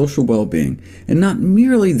 mental, and social well-being, and not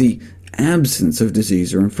merely the absence of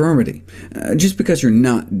disease or infirmity. Just because you're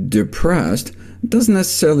not depressed doesn't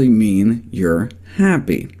necessarily mean you're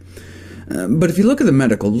happy. But if you look at the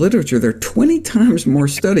medical literature, there are 20 times more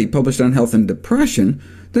studies published on health and depression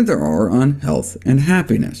than there are on health and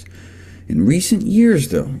happiness. In recent years,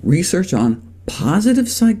 though, research on positive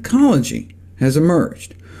psychology has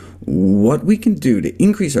emerged. What we can do to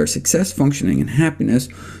increase our success, functioning, and happiness,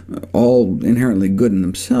 all inherently good in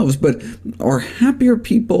themselves, but are happier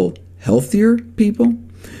people healthier people?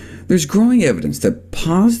 There's growing evidence that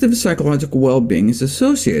positive psychological well-being is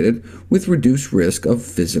associated with reduced risk of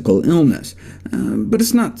physical illness. But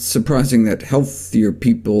it's not surprising that healthier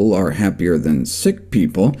people are happier than sick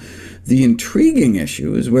people. The intriguing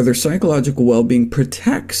issue is whether psychological well-being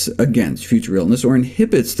protects against future illness or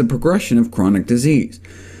inhibits the progression of chronic disease.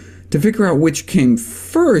 To figure out which came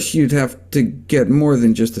first, you'd have to get more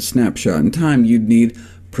than just a snapshot in time. You'd need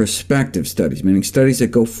prospective studies, meaning studies that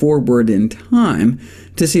go forward in time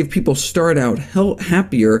to see if people start out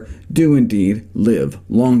happier do indeed live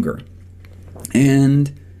longer.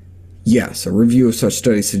 And yes, a review of such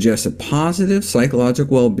studies suggests that positive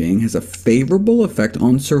psychological well-being has a favorable effect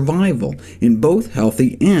on survival in both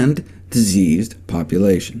healthy and diseased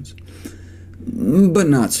populations. But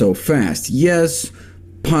not so fast. Yes,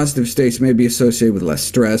 positive states may be associated with less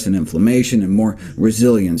stress and inflammation and more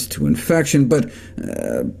resilience to infection, but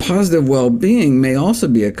positive well-being may also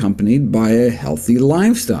be accompanied by a healthy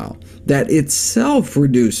lifestyle that itself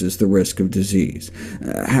reduces the risk of disease.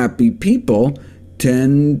 Happy people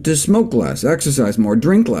tend to smoke less, exercise more,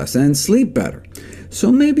 drink less, and sleep better.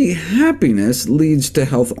 So maybe happiness leads to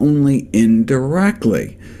health only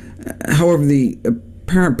indirectly. However, the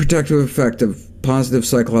apparent protective effect of positive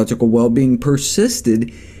psychological well-being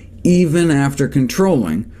persisted even after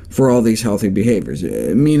controlling for all these healthy behaviors,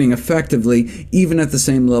 meaning effectively, even at the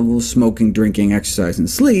same level of smoking, drinking, exercise, and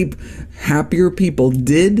sleep, happier people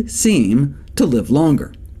did seem to live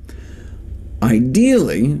longer.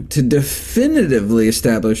 Ideally, to definitively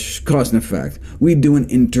establish cause and effect, we do an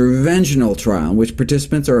interventional trial in which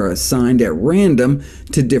participants are assigned at random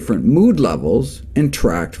to different mood levels and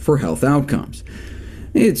tracked for health outcomes.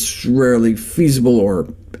 It's rarely feasible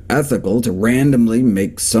or ethical to randomly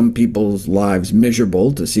make some people's lives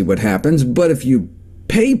miserable to see what happens, but if you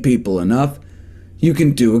pay people enough, you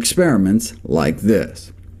can do experiments like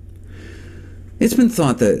this. It's been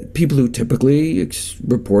thought that people who typically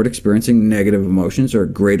report experiencing negative emotions are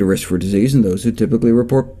at greater risk for disease, and those who typically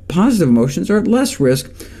report positive emotions are at less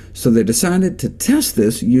risk, so they decided to test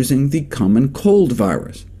this using the common cold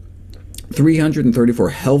virus. 334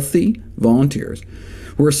 healthy volunteers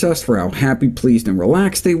were assessed for how happy, pleased, and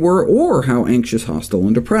relaxed they were, or how anxious, hostile,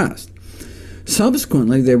 and depressed.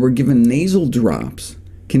 Subsequently, they were given nasal drops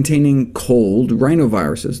containing cold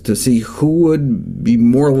rhinoviruses to see who would be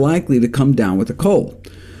more likely to come down with a cold.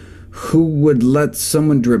 Who would let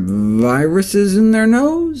someone drip viruses in their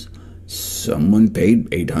nose? Someone paid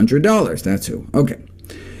 $800, that's who. OK.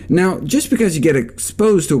 Now, just because you get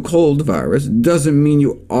exposed to a cold virus doesn't mean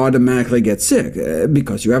you automatically get sick,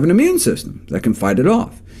 because you have an immune system that can fight it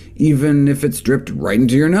off, even if it's dripped right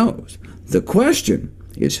into your nose. The question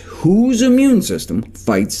is whose immune system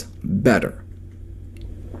fights better.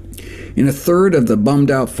 In a third of the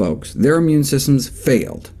bummed-out folks, their immune systems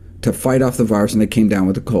failed to fight off the virus and they came down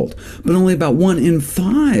with a cold, but only about 1 in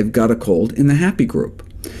 5 got a cold in the happy group.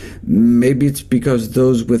 Maybe it's because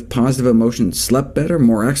those with positive emotions slept better,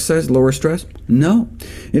 more exercise, lower stress? No.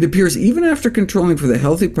 It appears even after controlling for the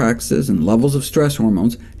healthy practices and levels of stress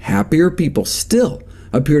hormones, happier people still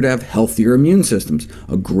appear to have healthier immune systems,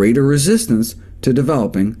 a greater resistance to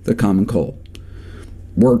developing the common cold.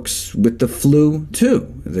 Works with the flu,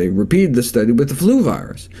 too. They repeated the study with the flu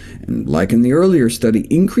virus, and like in the earlier study,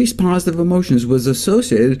 increased positive emotions was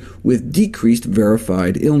associated with decreased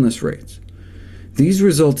verified illness rates. These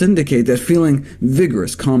results indicate that feeling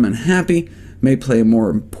vigorous, calm, and happy may play a more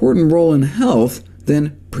important role in health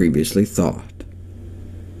than previously thought.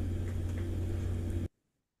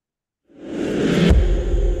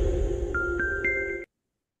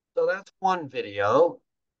 So that's one video.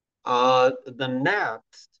 The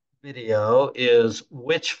next video is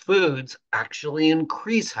which foods actually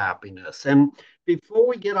increase happiness. And before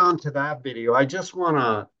we get on to that video, I just want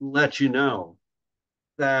to let you know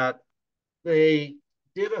that they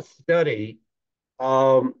did a study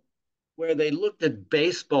where they looked at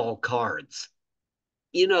baseball cards.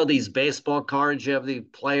 You know, these baseball cards, you have the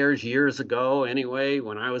players years ago. Anyway,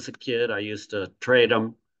 when I was a kid, I used to trade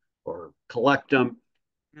them or collect them.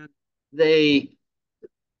 And they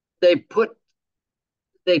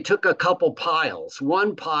took a couple piles.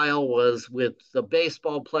 One pile was with the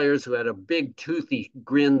baseball players who had a big toothy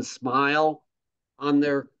grin smile on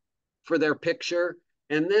for their picture,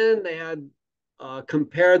 and then they had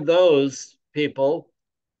compared those people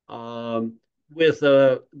with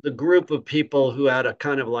the group of people who had a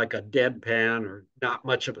kind of like a deadpan or not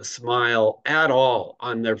much of a smile at all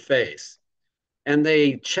on their face. And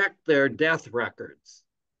they checked their death records.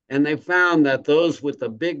 And they found that those with a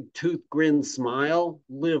big tooth grin smile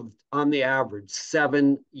lived on the average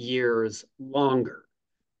 7 years longer.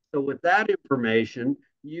 So with that information,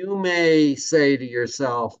 you may say to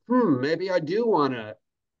yourself, maybe I do want to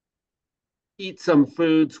eat some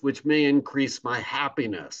foods which may increase my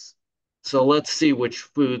happiness. So let's see which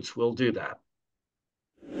foods will do that.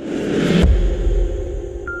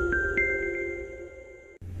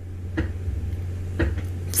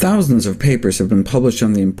 Thousands of papers have been published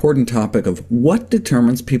on the important topic of what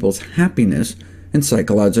determines people's happiness and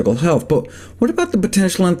psychological health. But what about the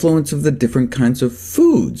potential influence of the different kinds of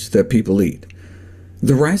foods that people eat?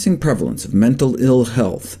 The rising prevalence of mental ill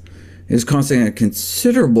health is causing a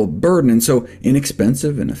considerable burden, and so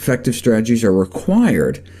inexpensive and effective strategies are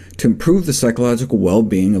required to improve the psychological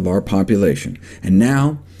well-being of our population. And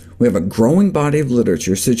now we have a growing body of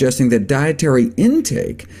literature suggesting that dietary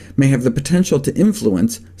intake may have the potential to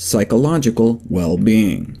influence psychological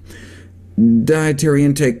well-being. Dietary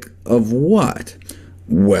intake of what?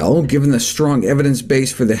 Well, given the strong evidence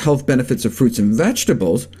base for the health benefits of fruits and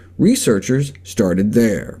vegetables, researchers started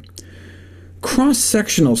there.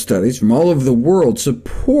 Cross-sectional studies from all over the world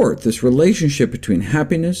support this relationship between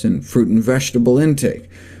happiness and fruit and vegetable intake.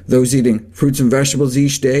 Those eating fruits and vegetables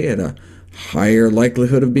each day had a higher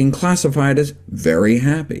likelihood of being classified as very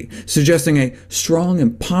happy, suggesting a strong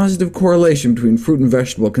and positive correlation between fruit and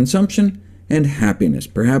vegetable consumption and happiness,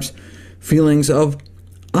 perhaps feelings of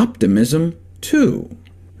optimism too.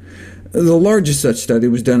 The largest such study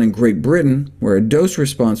was done in Great Britain, where a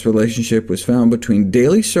dose-response relationship was found between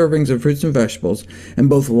daily servings of fruits and vegetables and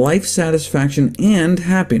both life satisfaction and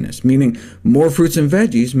happiness, meaning more fruits and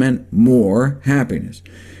veggies meant more happiness.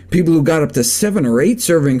 People who got up to 7 or 8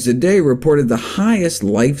 servings a day reported the highest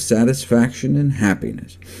life satisfaction and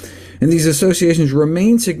happiness. And these associations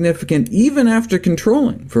remain significant even after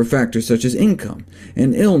controlling for factors such as income,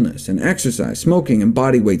 and illness, and exercise, smoking, and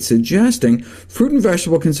body weight, suggesting fruit and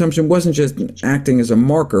vegetable consumption wasn't just acting as a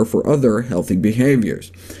marker for other healthy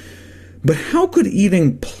behaviors. But how could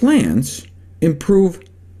eating plants improve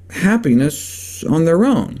happiness on their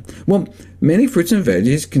own? Well, many fruits and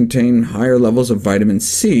veggies contain higher levels of vitamin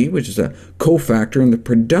C, which is a cofactor in the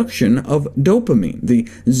production of dopamine, the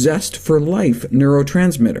zest for life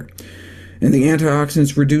neurotransmitter. And the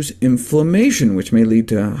antioxidants reduce inflammation, which may lead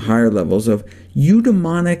to higher levels of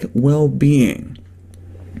eudaimonic well-being.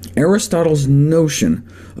 Aristotle's notion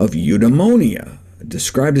of eudaimonia,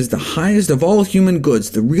 described as the highest of all human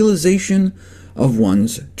goods, the realization of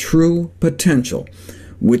one's true potential,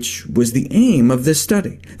 which was the aim of this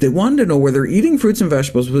study. They wanted to know whether eating fruits and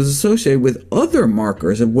vegetables was associated with other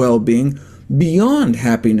markers of well-being beyond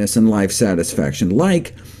happiness and life satisfaction,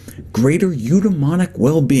 like greater eudaimonic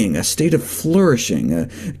well-being, a state of flourishing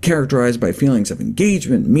characterized by feelings of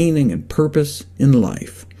engagement, meaning, and purpose in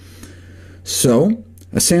life. So,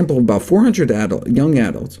 a sample of about 400 young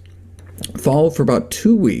adults followed for about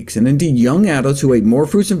 2 weeks, and indeed young adults who ate more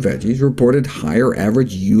fruits and veggies reported higher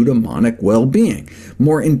average eudaimonic well-being,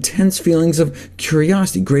 more intense feelings of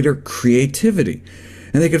curiosity, greater creativity.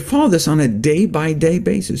 And they could follow this on a day-by-day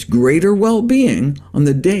basis, greater well-being on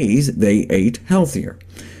the days they ate healthier.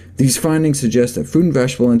 These findings suggest that fruit and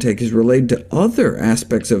vegetable intake is related to other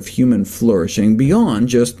aspects of human flourishing beyond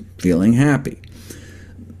just feeling happy.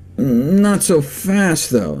 Not so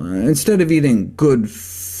fast, though. Instead of eating good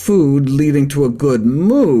food leading to a good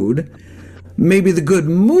mood, maybe the good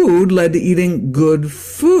mood led to eating good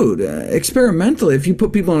food. Experimentally, if you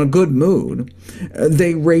put people in a good mood,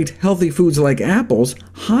 they rate healthy foods like apples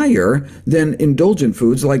higher than indulgent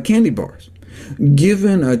foods like candy bars.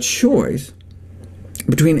 Given a choice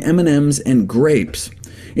between M&Ms and grapes,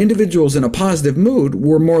 individuals in a positive mood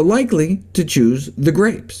were more likely to choose the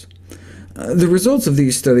grapes. The results of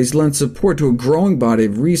these studies lend support to a growing body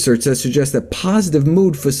of research that suggests that positive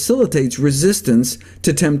mood facilitates resistance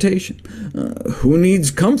to temptation. Who needs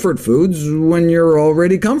comfort foods when you're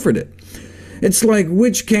already comforted? It's like,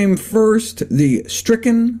 which came first, the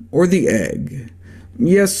chicken or the egg?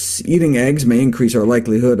 Yes, eating eggs may increase our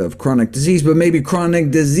likelihood of chronic disease, but maybe chronic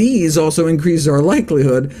disease also increases our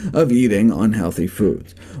likelihood of eating unhealthy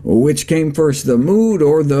foods. Which came first, the mood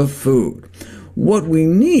or the food? What we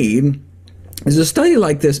need is a study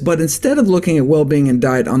like this, but instead of looking at well-being and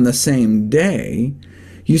diet on the same day,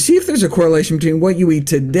 you see if there's a correlation between what you eat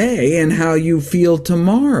today and how you feel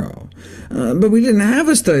tomorrow. But we didn't have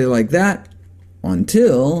a study like that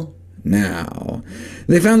until now.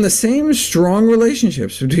 They found the same strong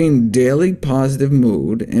relationships between daily positive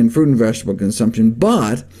mood and fruit and vegetable consumption,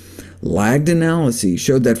 but lagged analyses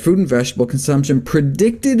showed that fruit and vegetable consumption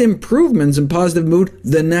predicted improvements in positive mood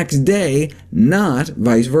the next day, not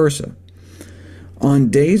vice versa. On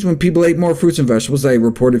days when people ate more fruits and vegetables, they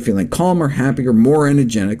reported feeling calmer, happier, more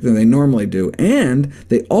energetic than they normally do, and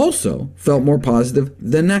they also felt more positive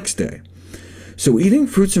the next day. So eating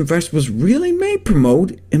fruits and vegetables really may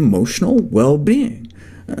promote emotional well-being.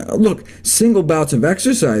 Look, single bouts of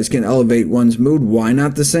exercise can elevate one's mood. Why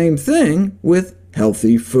not the same thing with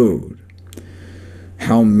healthy food?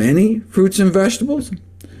 How many fruits and vegetables?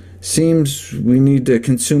 Seems we need to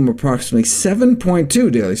consume approximately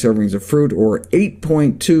 7.2 daily servings of fruit or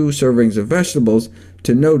 8.2 servings of vegetables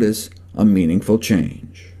to notice a meaningful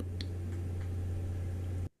change.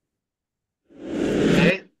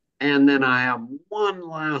 Okay. And then I have one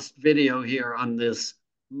last video here on this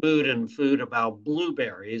mood and food about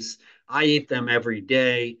blueberries. I eat them every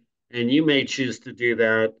day, and you may choose to do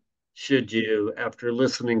that should you after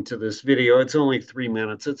listening to this video. It's only 3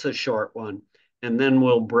 minutes, it's a short one. And then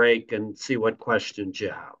we'll break and see what questions you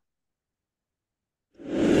have.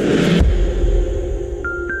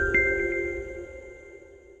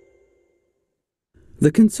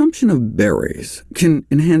 The consumption of berries can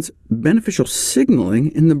enhance beneficial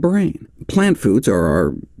signaling in the brain. Plant foods are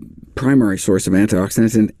our primary source of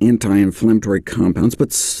antioxidants and anti-inflammatory compounds,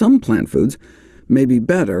 but some plant foods may be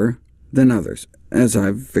better than others, as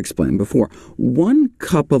I've explained before. 1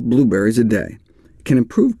 cup of blueberries a day can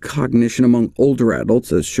improve cognition among older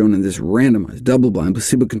adults, as shown in this randomized, double-blind,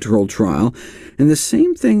 placebo-controlled trial, and the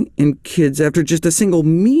same thing in kids after just a single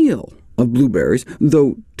meal of blueberries,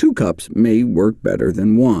 though 2 cups may work better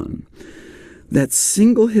than 1. That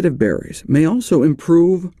single hit of berries may also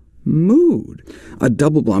improve mood. A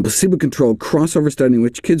double-blind, placebo-controlled crossover study in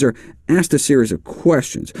which kids are asked a series of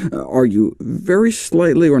questions. Are you very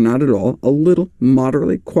slightly or not at all, a little,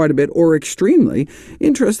 moderately, quite a bit, or extremely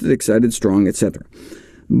interested, excited, strong, etc.?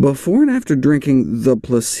 Before and after drinking the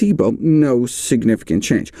placebo, no significant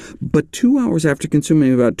change. But 2 hours after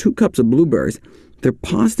consuming about 2 cups of blueberries, their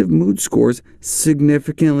positive mood scores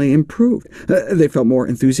significantly improved. They felt more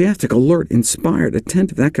enthusiastic, alert, inspired,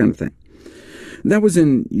 attentive, that kind of thing. That was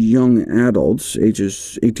in young adults,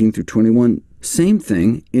 ages 18 through 21. Same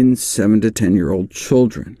thing in 7 to 10-year-old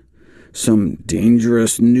children. Some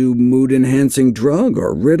dangerous new mood-enhancing drug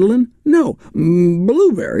or Ritalin? No,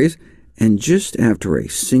 blueberries, and just after a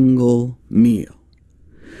single meal.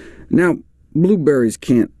 Now, blueberries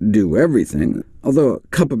can't do everything. Although a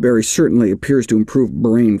cup of berries certainly appears to improve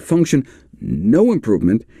brain function, no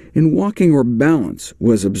improvement in walking or balance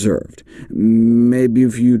was observed. Maybe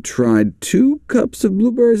if you tried 2 cups of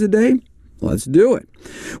blueberries a day? Let's do it.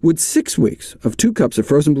 Would 6 weeks of 2 cups of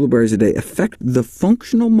frozen blueberries a day affect the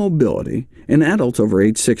functional mobility in adults over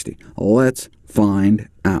age 60? Let's find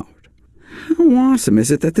out. How awesome is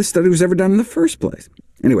it that this study was ever done in the first place?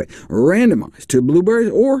 Anyway, randomized to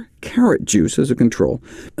blueberries or carrot juice as a control,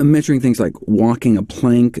 measuring things like walking a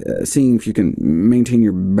plank, seeing if you can maintain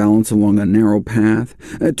your balance along a narrow path.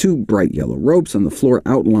 2 bright yellow ropes on the floor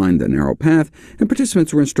outlined the narrow path, and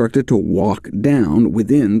participants were instructed to walk down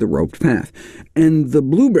within the roped path. And the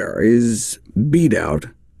blueberries beat out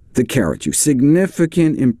the carrot juice.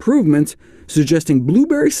 Significant improvements suggesting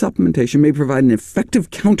blueberry supplementation may provide an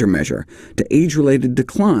effective countermeasure to age-related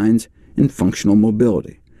declines in functional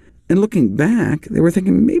mobility. And looking back, they were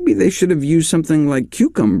thinking maybe they should have used something like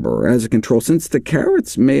cucumber as a control, since the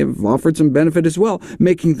carrots may have offered some benefit as well,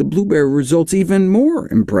 making the blueberry results even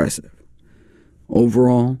more impressive.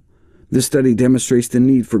 Overall, this study demonstrates the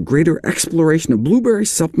need for greater exploration of blueberry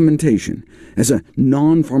supplementation as a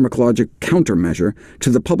non-pharmacologic countermeasure to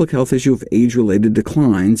the public health issue of age-related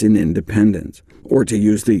declines in independence. Or to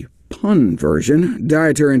use the pun version,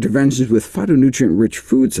 dietary interventions with phytonutrient-rich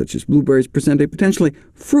foods such as blueberries present a potentially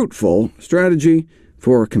fruitful strategy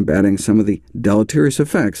for combating some of the deleterious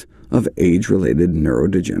effects of age-related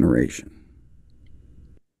neurodegeneration.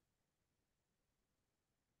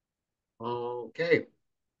 Okay.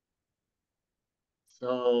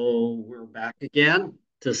 So we're back again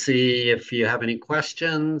to see if you have any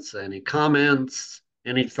questions, any comments,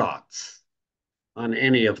 any thoughts on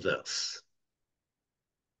any of this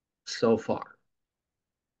so far.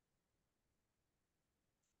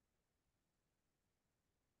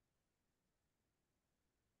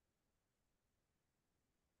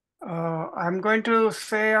 I'm going to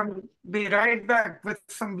say I'll be right back with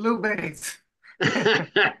some blueberries.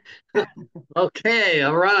 Okay,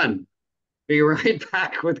 I'll run. Be right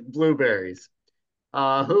back with blueberries.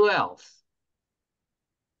 Who else?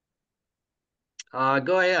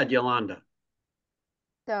 Go ahead, Yolanda.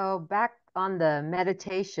 So back on the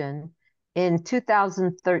meditation, in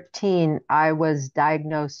 2013, I was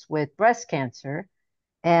diagnosed with breast cancer.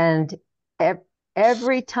 And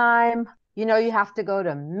every time, you have to go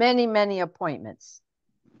to many, many appointments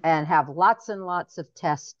and have lots and lots of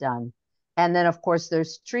tests done. And then, of course,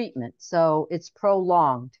 there's treatment. So it's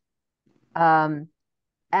prolonged. And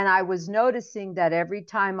I was noticing that every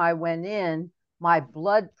time I went in, my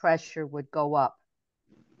blood pressure would go up.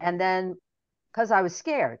 And then, because I was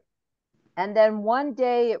scared. And then one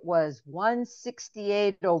day it was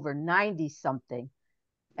 168 over 90 something.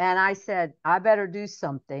 And I said, I better do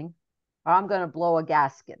something or I'm going to blow a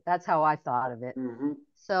gasket. That's how I thought of it. Mm-hmm.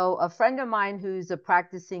 So a friend of mine who's a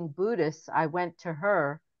practicing Buddhist, I went to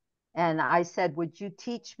her And I said, would you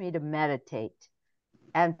teach me to meditate?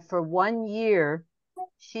 And for 1 year,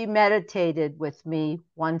 she meditated with me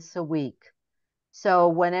once a week. So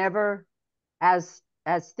whenever, as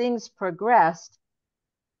things progressed,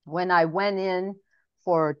 when I went in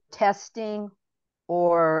for testing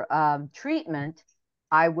or treatment,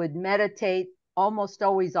 I would meditate almost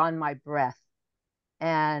always on my breath.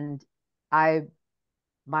 And my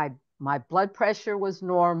blood pressure was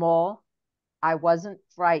normal. I wasn't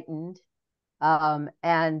frightened.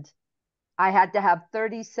 And I had to have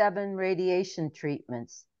 37 radiation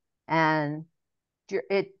treatments. And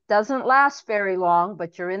it doesn't last very long,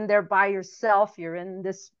 but you're in there by yourself. You're in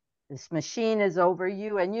this machine is over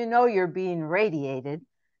you, and you know you're being radiated.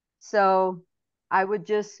 So I would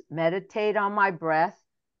just meditate on my breath.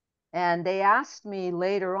 And they asked me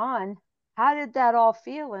later on, how did that all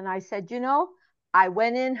feel? And I said, I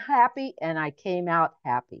went in happy and I came out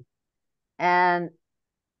happy. And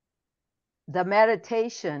the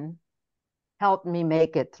meditation helped me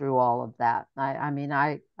make it through all of that. I mean,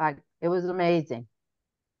 it was amazing.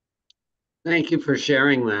 Thank you for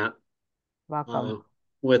sharing that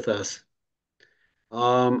with us.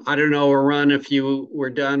 I don't know, Arun, if you were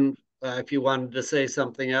done, if you wanted to say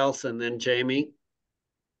something else, and then Jamie,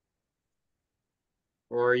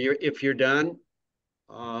 or if you're done,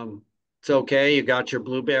 it's okay. You got your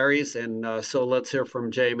blueberries, and so let's hear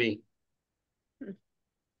from Jamie.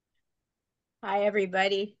 Hi,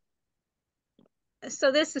 everybody.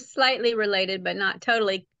 So this is slightly related, but not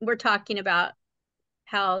totally. We're talking about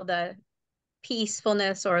how the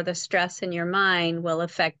peacefulness or the stress in your mind will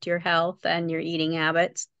affect your health and your eating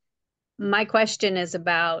habits. My question is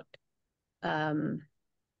about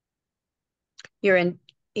your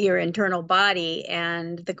internal body,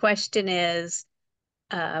 and the question is,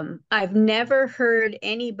 I've never heard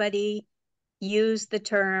anybody use the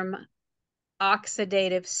term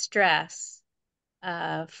oxidative stress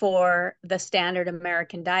for the standard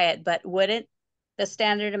American diet, but wouldn't the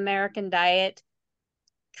standard American diet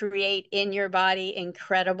create in your body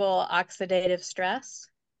incredible oxidative stress?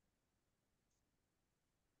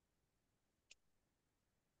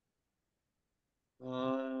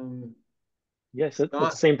 Yes, it's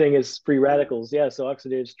the same thing as free radicals. Yeah, so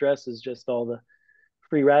oxidative stress is just all the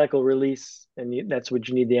free radical release, and that's what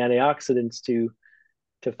you need the antioxidants to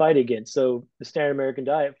fight against. So the standard American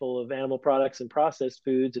diet, full of animal products and processed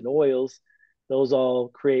foods and oils, those all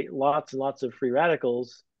create lots and lots of free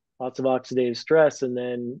radicals, lots of oxidative stress. And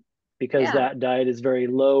then because that diet is very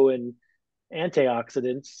low in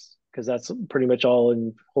antioxidants, because that's pretty much all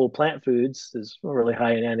in whole plant foods, is really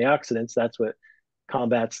high in antioxidants, that's what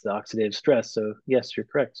combats the oxidative stress. So yes, you're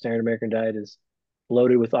correct. Standard American diet is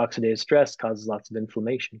loaded with oxidative stress, causes lots of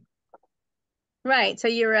inflammation. Right. So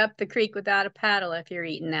you're up the creek without a paddle if you're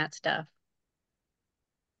eating that stuff.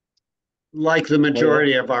 Like the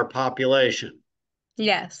majority of our population.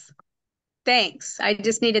 Yes. Thanks. I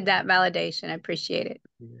just needed that validation. I appreciate it.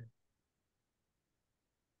 Yeah.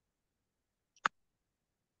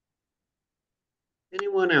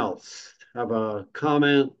 Anyone else have a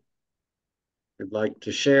comment they'd like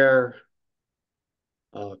to share?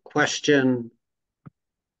 A question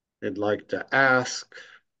they'd like to ask?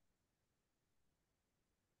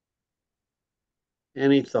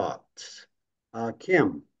 Any thoughts?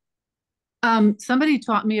 Kim. Somebody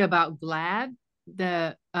taught me about GLAD,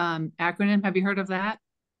 the acronym. Have you heard of that?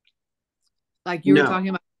 Like you were talking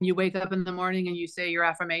about, you wake up in the morning and you say your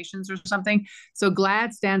affirmations or something. So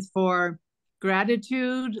GLAD stands for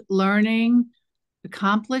gratitude, learning,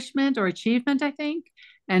 accomplishment or achievement, I think,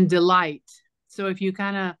 and delight. So if you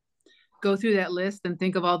kind of go through that list and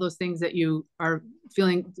think of all those things that you are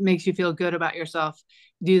feeling makes you feel good about yourself,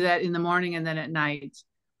 do that in the morning and then at night.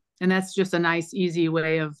 And that's just a nice, easy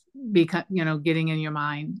way of getting in your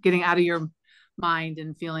mind, getting out of your mind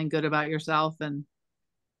and feeling good about yourself. And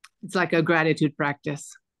it's like a gratitude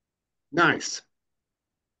practice. Nice.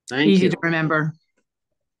 Thank you. Easy to remember.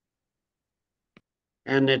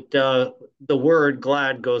 And the word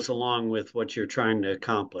GLAD goes along with what you're trying to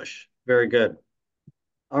accomplish. Very good.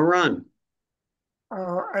 Arun.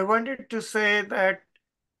 I wanted to say that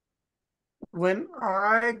when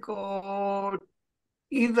I go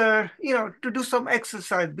either, to do some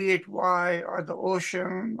exercise, be it Y or the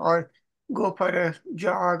ocean or go for a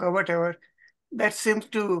jog or whatever, that seems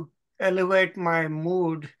to elevate my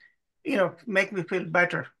mood, make me feel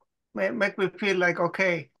better, make me feel like,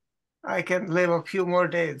 okay, I can live a few more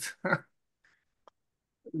days.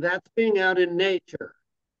 That's being out in nature.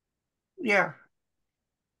 Yeah.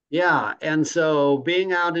 Yeah, and so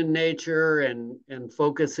being out in nature and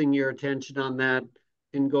focusing your attention on that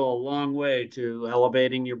can go a long way to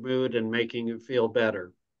elevating your mood and making you feel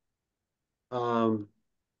better.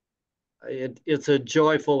 it's a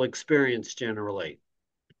joyful experience generally.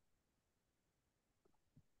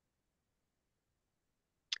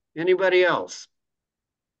 Anybody else?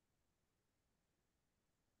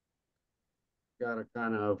 Got to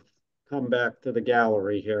kind of come back to the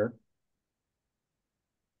gallery here.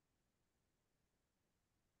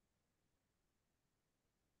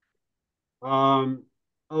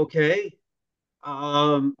 Okay.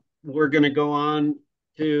 We're going to go on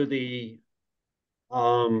to the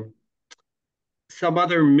some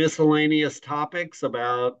other miscellaneous topics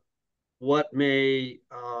about what may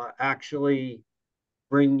actually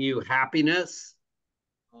bring you happiness.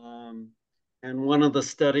 And one of the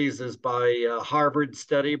studies is by a Harvard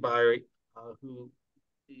study by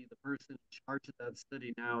the person in charge of that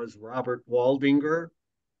study now is Robert Waldinger.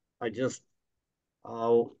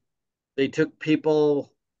 They took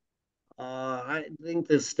people, I think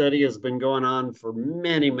this study has been going on for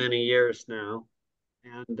many, many years now,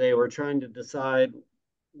 and they were trying to decide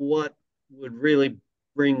what would really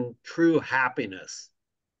bring true happiness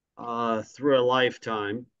through a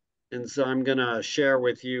lifetime. And so I'm going to share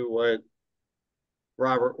with you what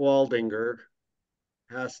Robert Waldinger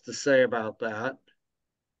has to say about that.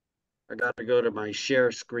 I got to go to my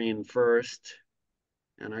share screen first,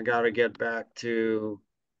 and I got to get back to,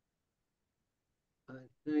 I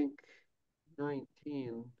think,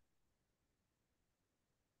 19.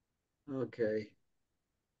 Okay.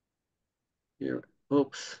 Here,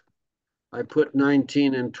 oops. I put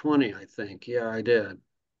 19 and 20, I think. Yeah, I did.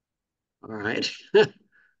 All right.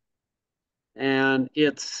 And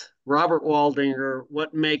it's Robert Waldinger,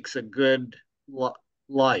 What Makes a Good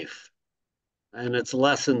Life? And it's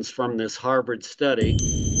lessons from this Harvard study.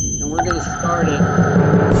 And we're going to start at,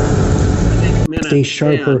 I think, minute stay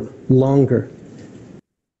sharper 10. longer.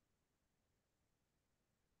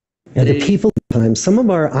 And the people times, some of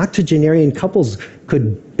our octogenarian couples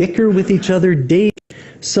could bicker with each other daily.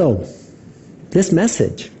 So this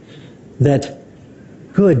message that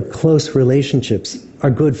good, close relationships are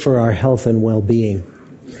good for our health and well-being.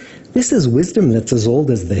 This is wisdom that's as old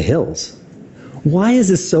as the hills. Why is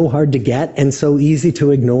this so hard to get and so easy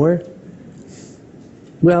to ignore?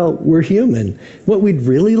 Well, we're human. What we'd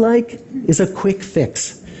really like is a quick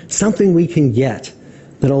fix, something we can get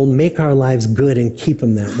that'll make our lives good and keep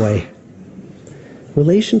them that way.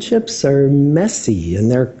 Relationships are messy and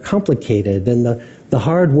they're complicated, and the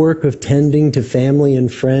hard work of tending to family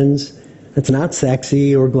and friends, it's not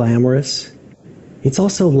sexy or glamorous. It's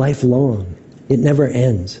also lifelong. It never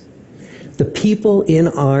ends. The people in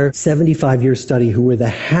our 75-year study who were the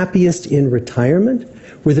happiest in retirement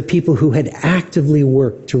were the people who had actively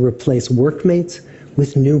worked to replace workmates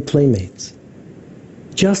with new playmates.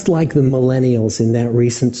 Just like the millennials in that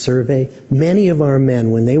recent survey, many of our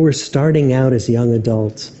men, when they were starting out as young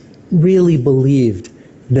adults, really believed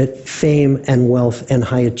that fame and wealth and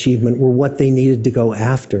high achievement were what they needed to go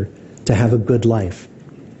after to have a good life.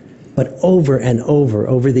 But over and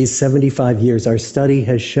over these 75 years, our study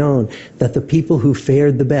has shown that the people who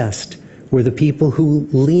fared the best were the people who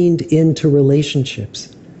leaned into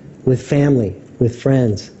relationships with family, with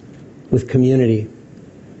friends, with community.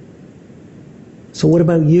 So what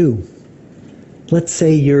about you? Let's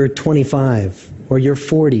say you're 25, or you're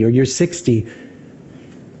 40, or you're 60.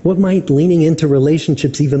 What might leaning into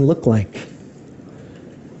relationships even look like?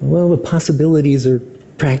 Well, the possibilities are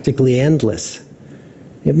practically endless.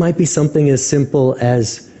 It might be something as simple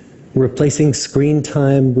as replacing screen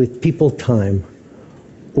time with people time,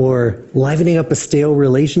 or livening up a stale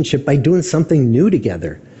relationship by doing something new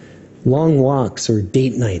together, long walks or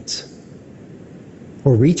date nights,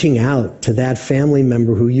 or reaching out to that family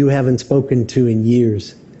member who you haven't spoken to in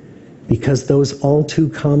years, because those all too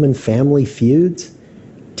common family feuds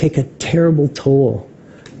take a terrible toll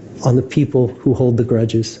on the people who hold the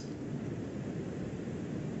grudges.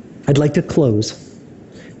 I'd like to close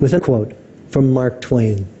with a quote from Mark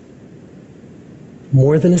Twain.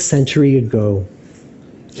 More than a century ago,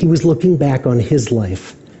 he was looking back on his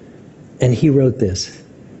life, and he wrote this: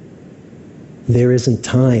 "There isn't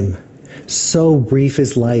time. So brief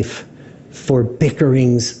is life for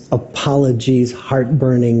bickerings, apologies,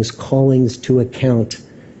 heartburnings, callings to account.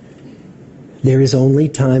 There is only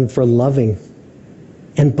time for loving,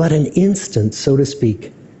 and but an instant, so to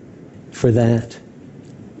speak, for that.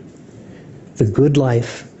 The good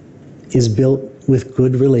life is built with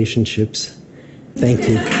good relationships." Thank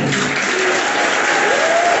you.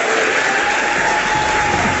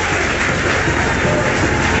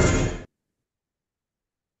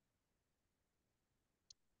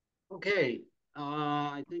 Okay,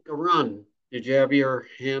 I think Arun, did you have your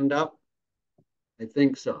hand up? I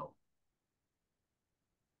think so.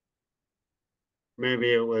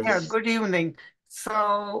 maybe it was. Yeah, good evening.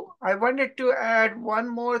 So I wanted to add one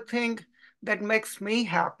more thing that makes me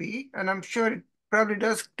happy, and I'm sure it probably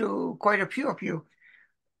does to quite a few of you.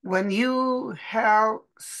 When you have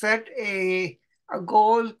set a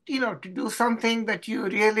goal, to do something that you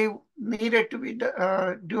really needed to be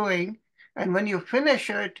doing, and when you finish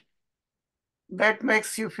it, that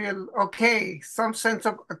makes you feel okay, some sense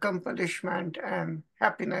of accomplishment and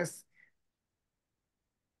happiness.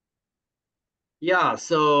 Yeah,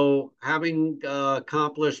 so having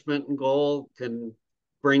accomplishment and goal can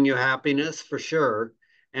bring you happiness for sure.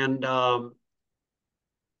 And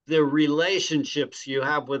the relationships you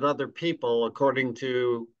have with other people, according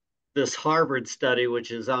to this Harvard study, which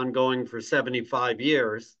is ongoing for 75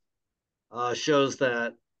 years, shows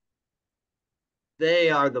that they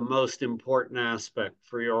are the most important aspect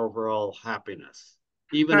for your overall happiness,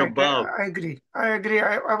 even Right, above. I agree. I agree.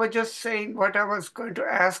 I was just saying what I was going to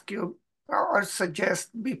ask you or suggest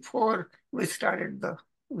before we started the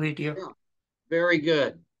video. Yeah, very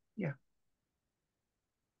good. Yeah.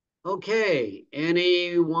 Okay,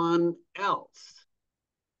 anyone else?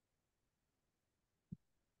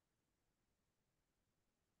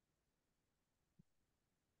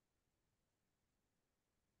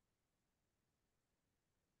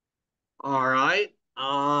 All right.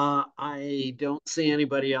 I don't see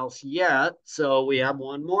anybody else yet, so we have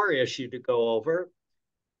one more issue to go over.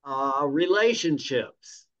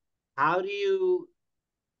 Relationships. How do you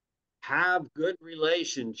have good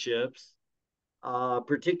relationships,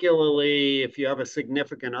 particularly if you have a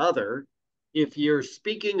significant other, if you're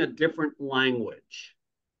speaking a different language?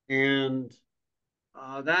 And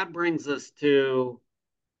that brings us to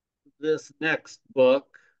this next book,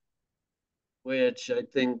 which I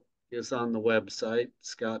think is on the website.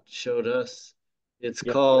 Scott showed us. It's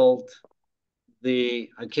called I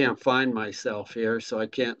can't find myself here, so I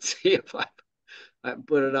can't see if I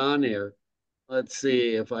put it on here. Let's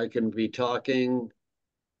see if I can be talking.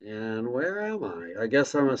 And where am I? I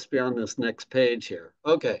guess I must be on this next page here.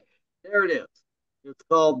 Okay, there it is. It's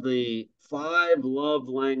called The 5 Love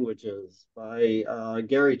Languages by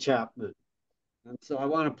Gary Chapman. And so I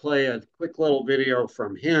want to play a quick little video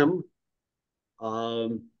from him,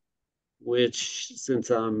 which, since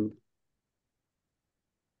I'm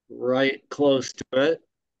right close to it,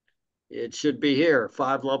 it should be here,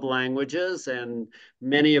 5 Love Languages. And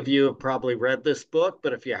many of you have probably read this book,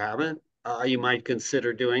 but if you haven't, you might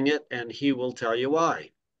consider doing it, and he will tell you why.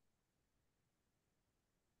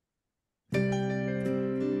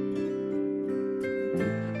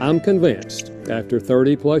 I'm convinced, after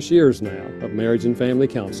 30 plus years now of marriage and family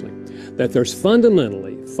counseling, that there's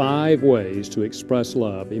fundamentally 5 ways to express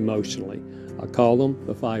love emotionally. I call them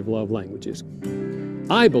the 5 love languages.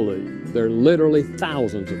 I believe there are literally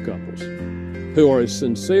thousands of couples who are as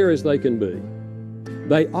sincere as they can be.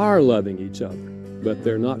 They are loving each other, but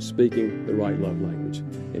they're not speaking the right love language.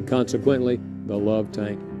 And consequently, the love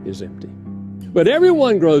tank is empty. But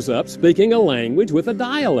everyone grows up speaking a language with a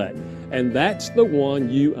dialect, and that's the one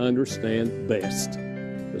you understand best.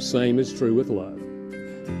 The same is true with love.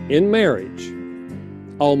 In marriage,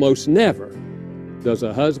 almost never does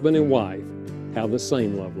a husband and wife have the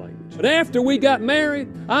same love language. But after we got married,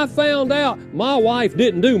 I found out my wife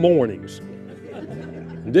didn't do mornings.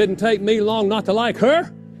 It didn't take me long not to like her.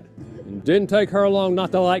 It didn't take her long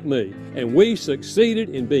not to like me. And we succeeded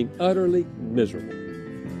in being utterly miserable.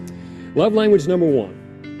 Love language number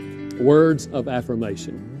 1, words of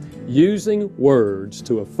affirmation. Using words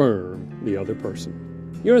to affirm the other person.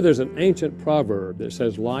 You know, there's an ancient proverb that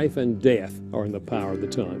says life and death are in the power of the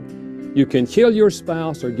tongue. You can kill your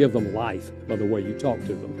spouse or give them life by the way you talk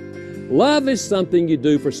to them. Love is something you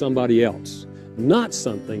do for somebody else, not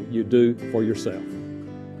something you do for yourself.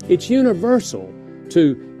 It's universal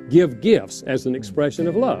to give gifts as an expression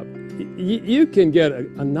of love. You can get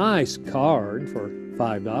a nice card for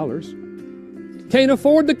 $5. Can't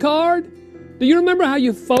afford the card? Do you remember how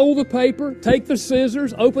you fold the paper, take the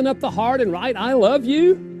scissors, open up the heart and write, I love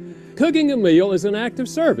you? Cooking a meal is an act of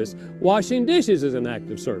service. Washing dishes is an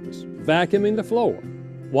act of service. Vacuuming the floor,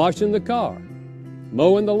 washing the car,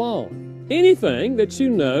 mowing the lawn. Anything that you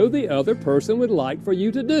know the other person would like for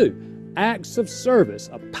you to do. Acts of service,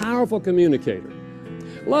 a powerful communicator.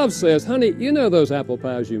 Love says, honey, you know those apple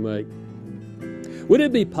pies you make? Would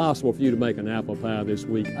it be possible for you to make an apple pie this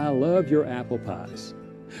week? I love your apple pies.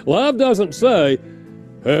 Love doesn't say,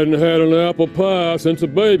 hadn't had an apple pie since a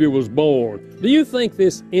baby was born. Do you think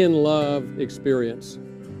this in-love experience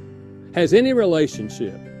has any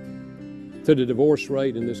relationship to the divorce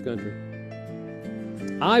rate in this country?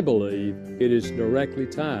 I believe it is directly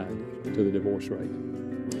tied to the divorce rate.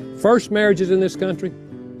 First marriages in this country,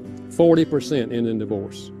 40% end in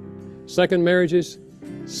divorce. Second marriages,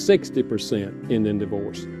 60% end in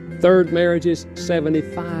divorce. Third marriages,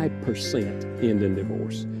 75% end in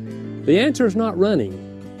divorce. The answer is not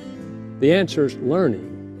running. The answer is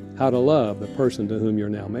learning how to love the person to whom you're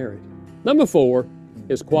now married. Number 4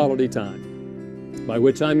 is quality time, by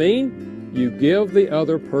which I mean you give the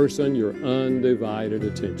other person your undivided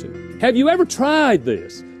attention. Have you ever tried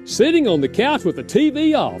this? Sitting on the couch with the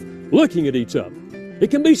TV off, looking at each other.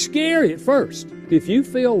 It can be scary at first. If you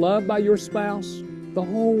feel loved by your spouse, the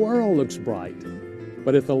whole world looks bright.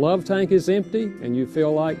 But if the love tank is empty and you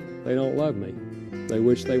feel like they don't love me, they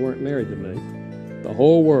wish they weren't married to me, the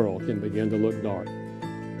whole world can begin to look dark.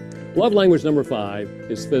 Love language number 5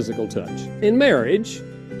 is physical touch. In marriage,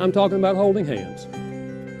 I'm talking about holding hands.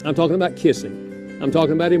 I'm talking about kissing. I'm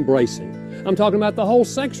talking about embracing. I'm talking about the whole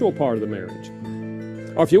sexual part of the marriage.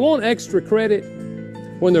 Or if you want extra credit,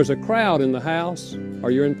 when there's a crowd in the house or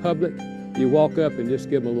you're in public, you walk up and just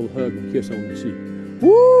give them a little hug and kiss on the cheek.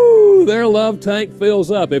 Woo! Their love tank fills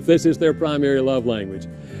up if this is their primary love language.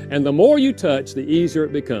 And the more you touch, the easier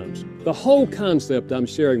it becomes. The whole concept I'm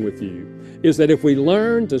sharing with you is that if we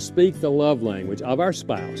learn to speak the love language of our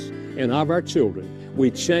spouse and of our children, we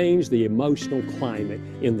change the emotional climate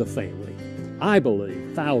in the family. I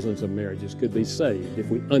believe thousands of marriages could be saved if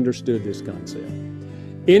we understood this concept.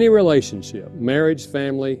 Any relationship, marriage,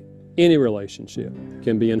 family, any relationship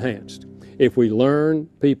can be enhanced if we learn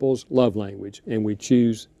people's love language and we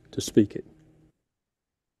choose to speak it.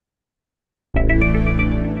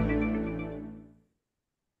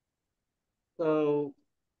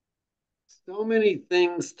 So many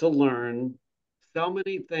things to learn, so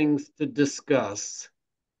many things to discuss.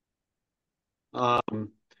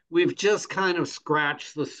 We've just kind of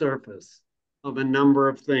scratched the surface of a number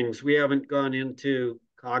of things. We haven't gone into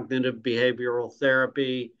cognitive behavioral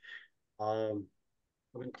therapy. Haven't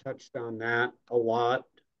touched on that a lot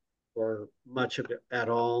or much of it at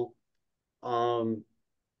all.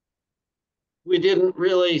 We didn't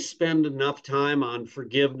really spend enough time on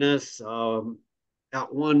forgiveness.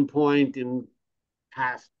 At one point in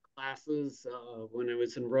past classes, when I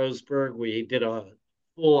was in Roseburg, we did a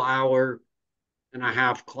full hour and a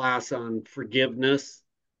half class on forgiveness,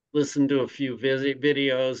 listened to a few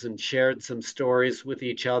videos and shared some stories with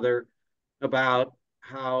each other about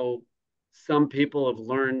how some people have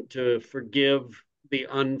learned to forgive the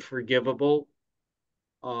unforgivable.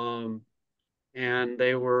 And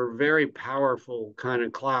they were very powerful kind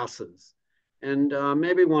of classes. And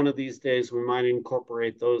maybe one of these days we might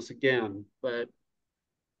incorporate those again. But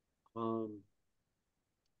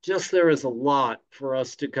just there is a lot for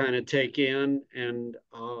us to kind of take in and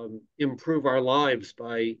improve our lives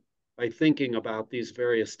by thinking about these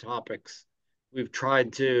various topics. We've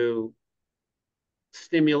tried to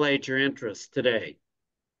stimulate your interest today.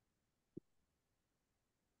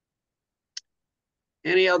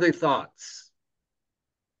 Any other thoughts?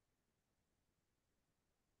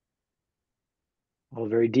 All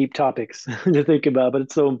very deep topics to think about, but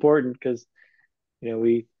it's so important because,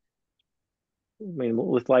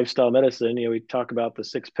 with lifestyle medicine, we talk about the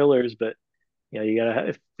 6 pillars, but, you gotta,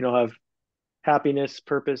 if you don't have happiness,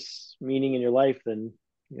 purpose, meaning in your life, then,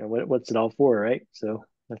 what's it all for, right? So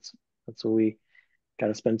that's what we got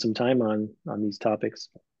to spend some time on these topics.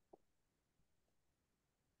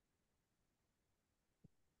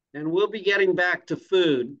 And we'll be getting back to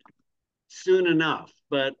food soon enough.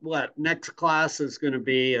 But next class is going to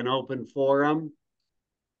be an open forum.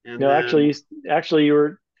 And no, actually,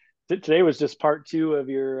 today was just part 2 of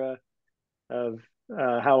your of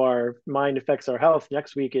how our mind affects our health.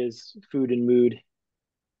 Next week is food and mood.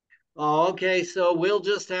 Oh, okay. So we'll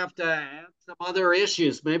just have to add some other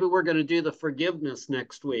issues. Maybe we're going to do the forgiveness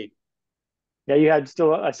next week. Yeah,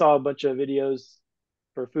 I saw a bunch of videos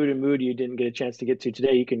for food and mood you didn't get a chance to get to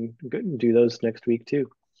today. You can do those next week too.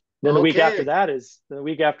 Then the week after that is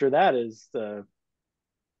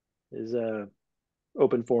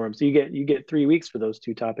open forum. So you get 3 weeks for those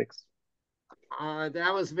 2 topics.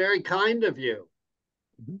 That was very kind of you.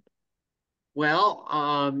 Mm-hmm. Well,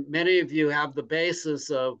 many of you have the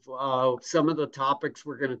basis of some of the topics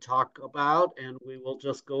we're going to talk about, and we will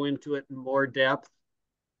just go into it in more depth,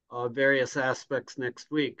 various aspects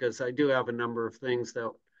next week, because I do have a number of things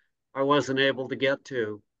that I wasn't able to get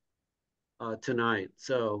to tonight.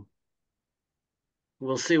 So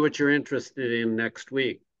we'll see what you're interested in next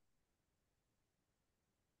week.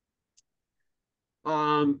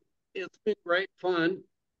 It's been great fun.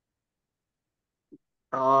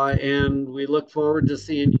 And we look forward to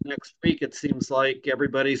seeing you next week. It seems like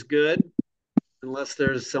everybody's good, unless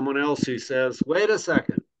there's someone else who says, wait a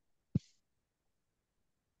second.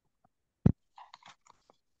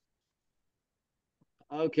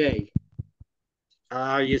 Okay.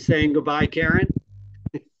 Are you saying goodbye, Karen?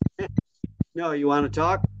 No, you want to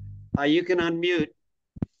talk? You can unmute.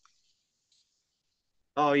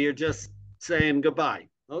 Oh, you're just saying goodbye.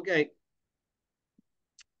 Okay.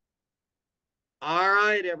 All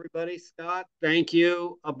right, everybody. Scott, thank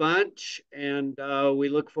you a bunch. And we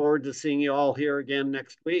look forward to seeing you all here again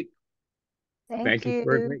next week. Thank you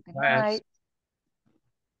for a great class.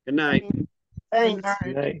 Good night. Thanks.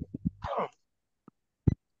 Good night.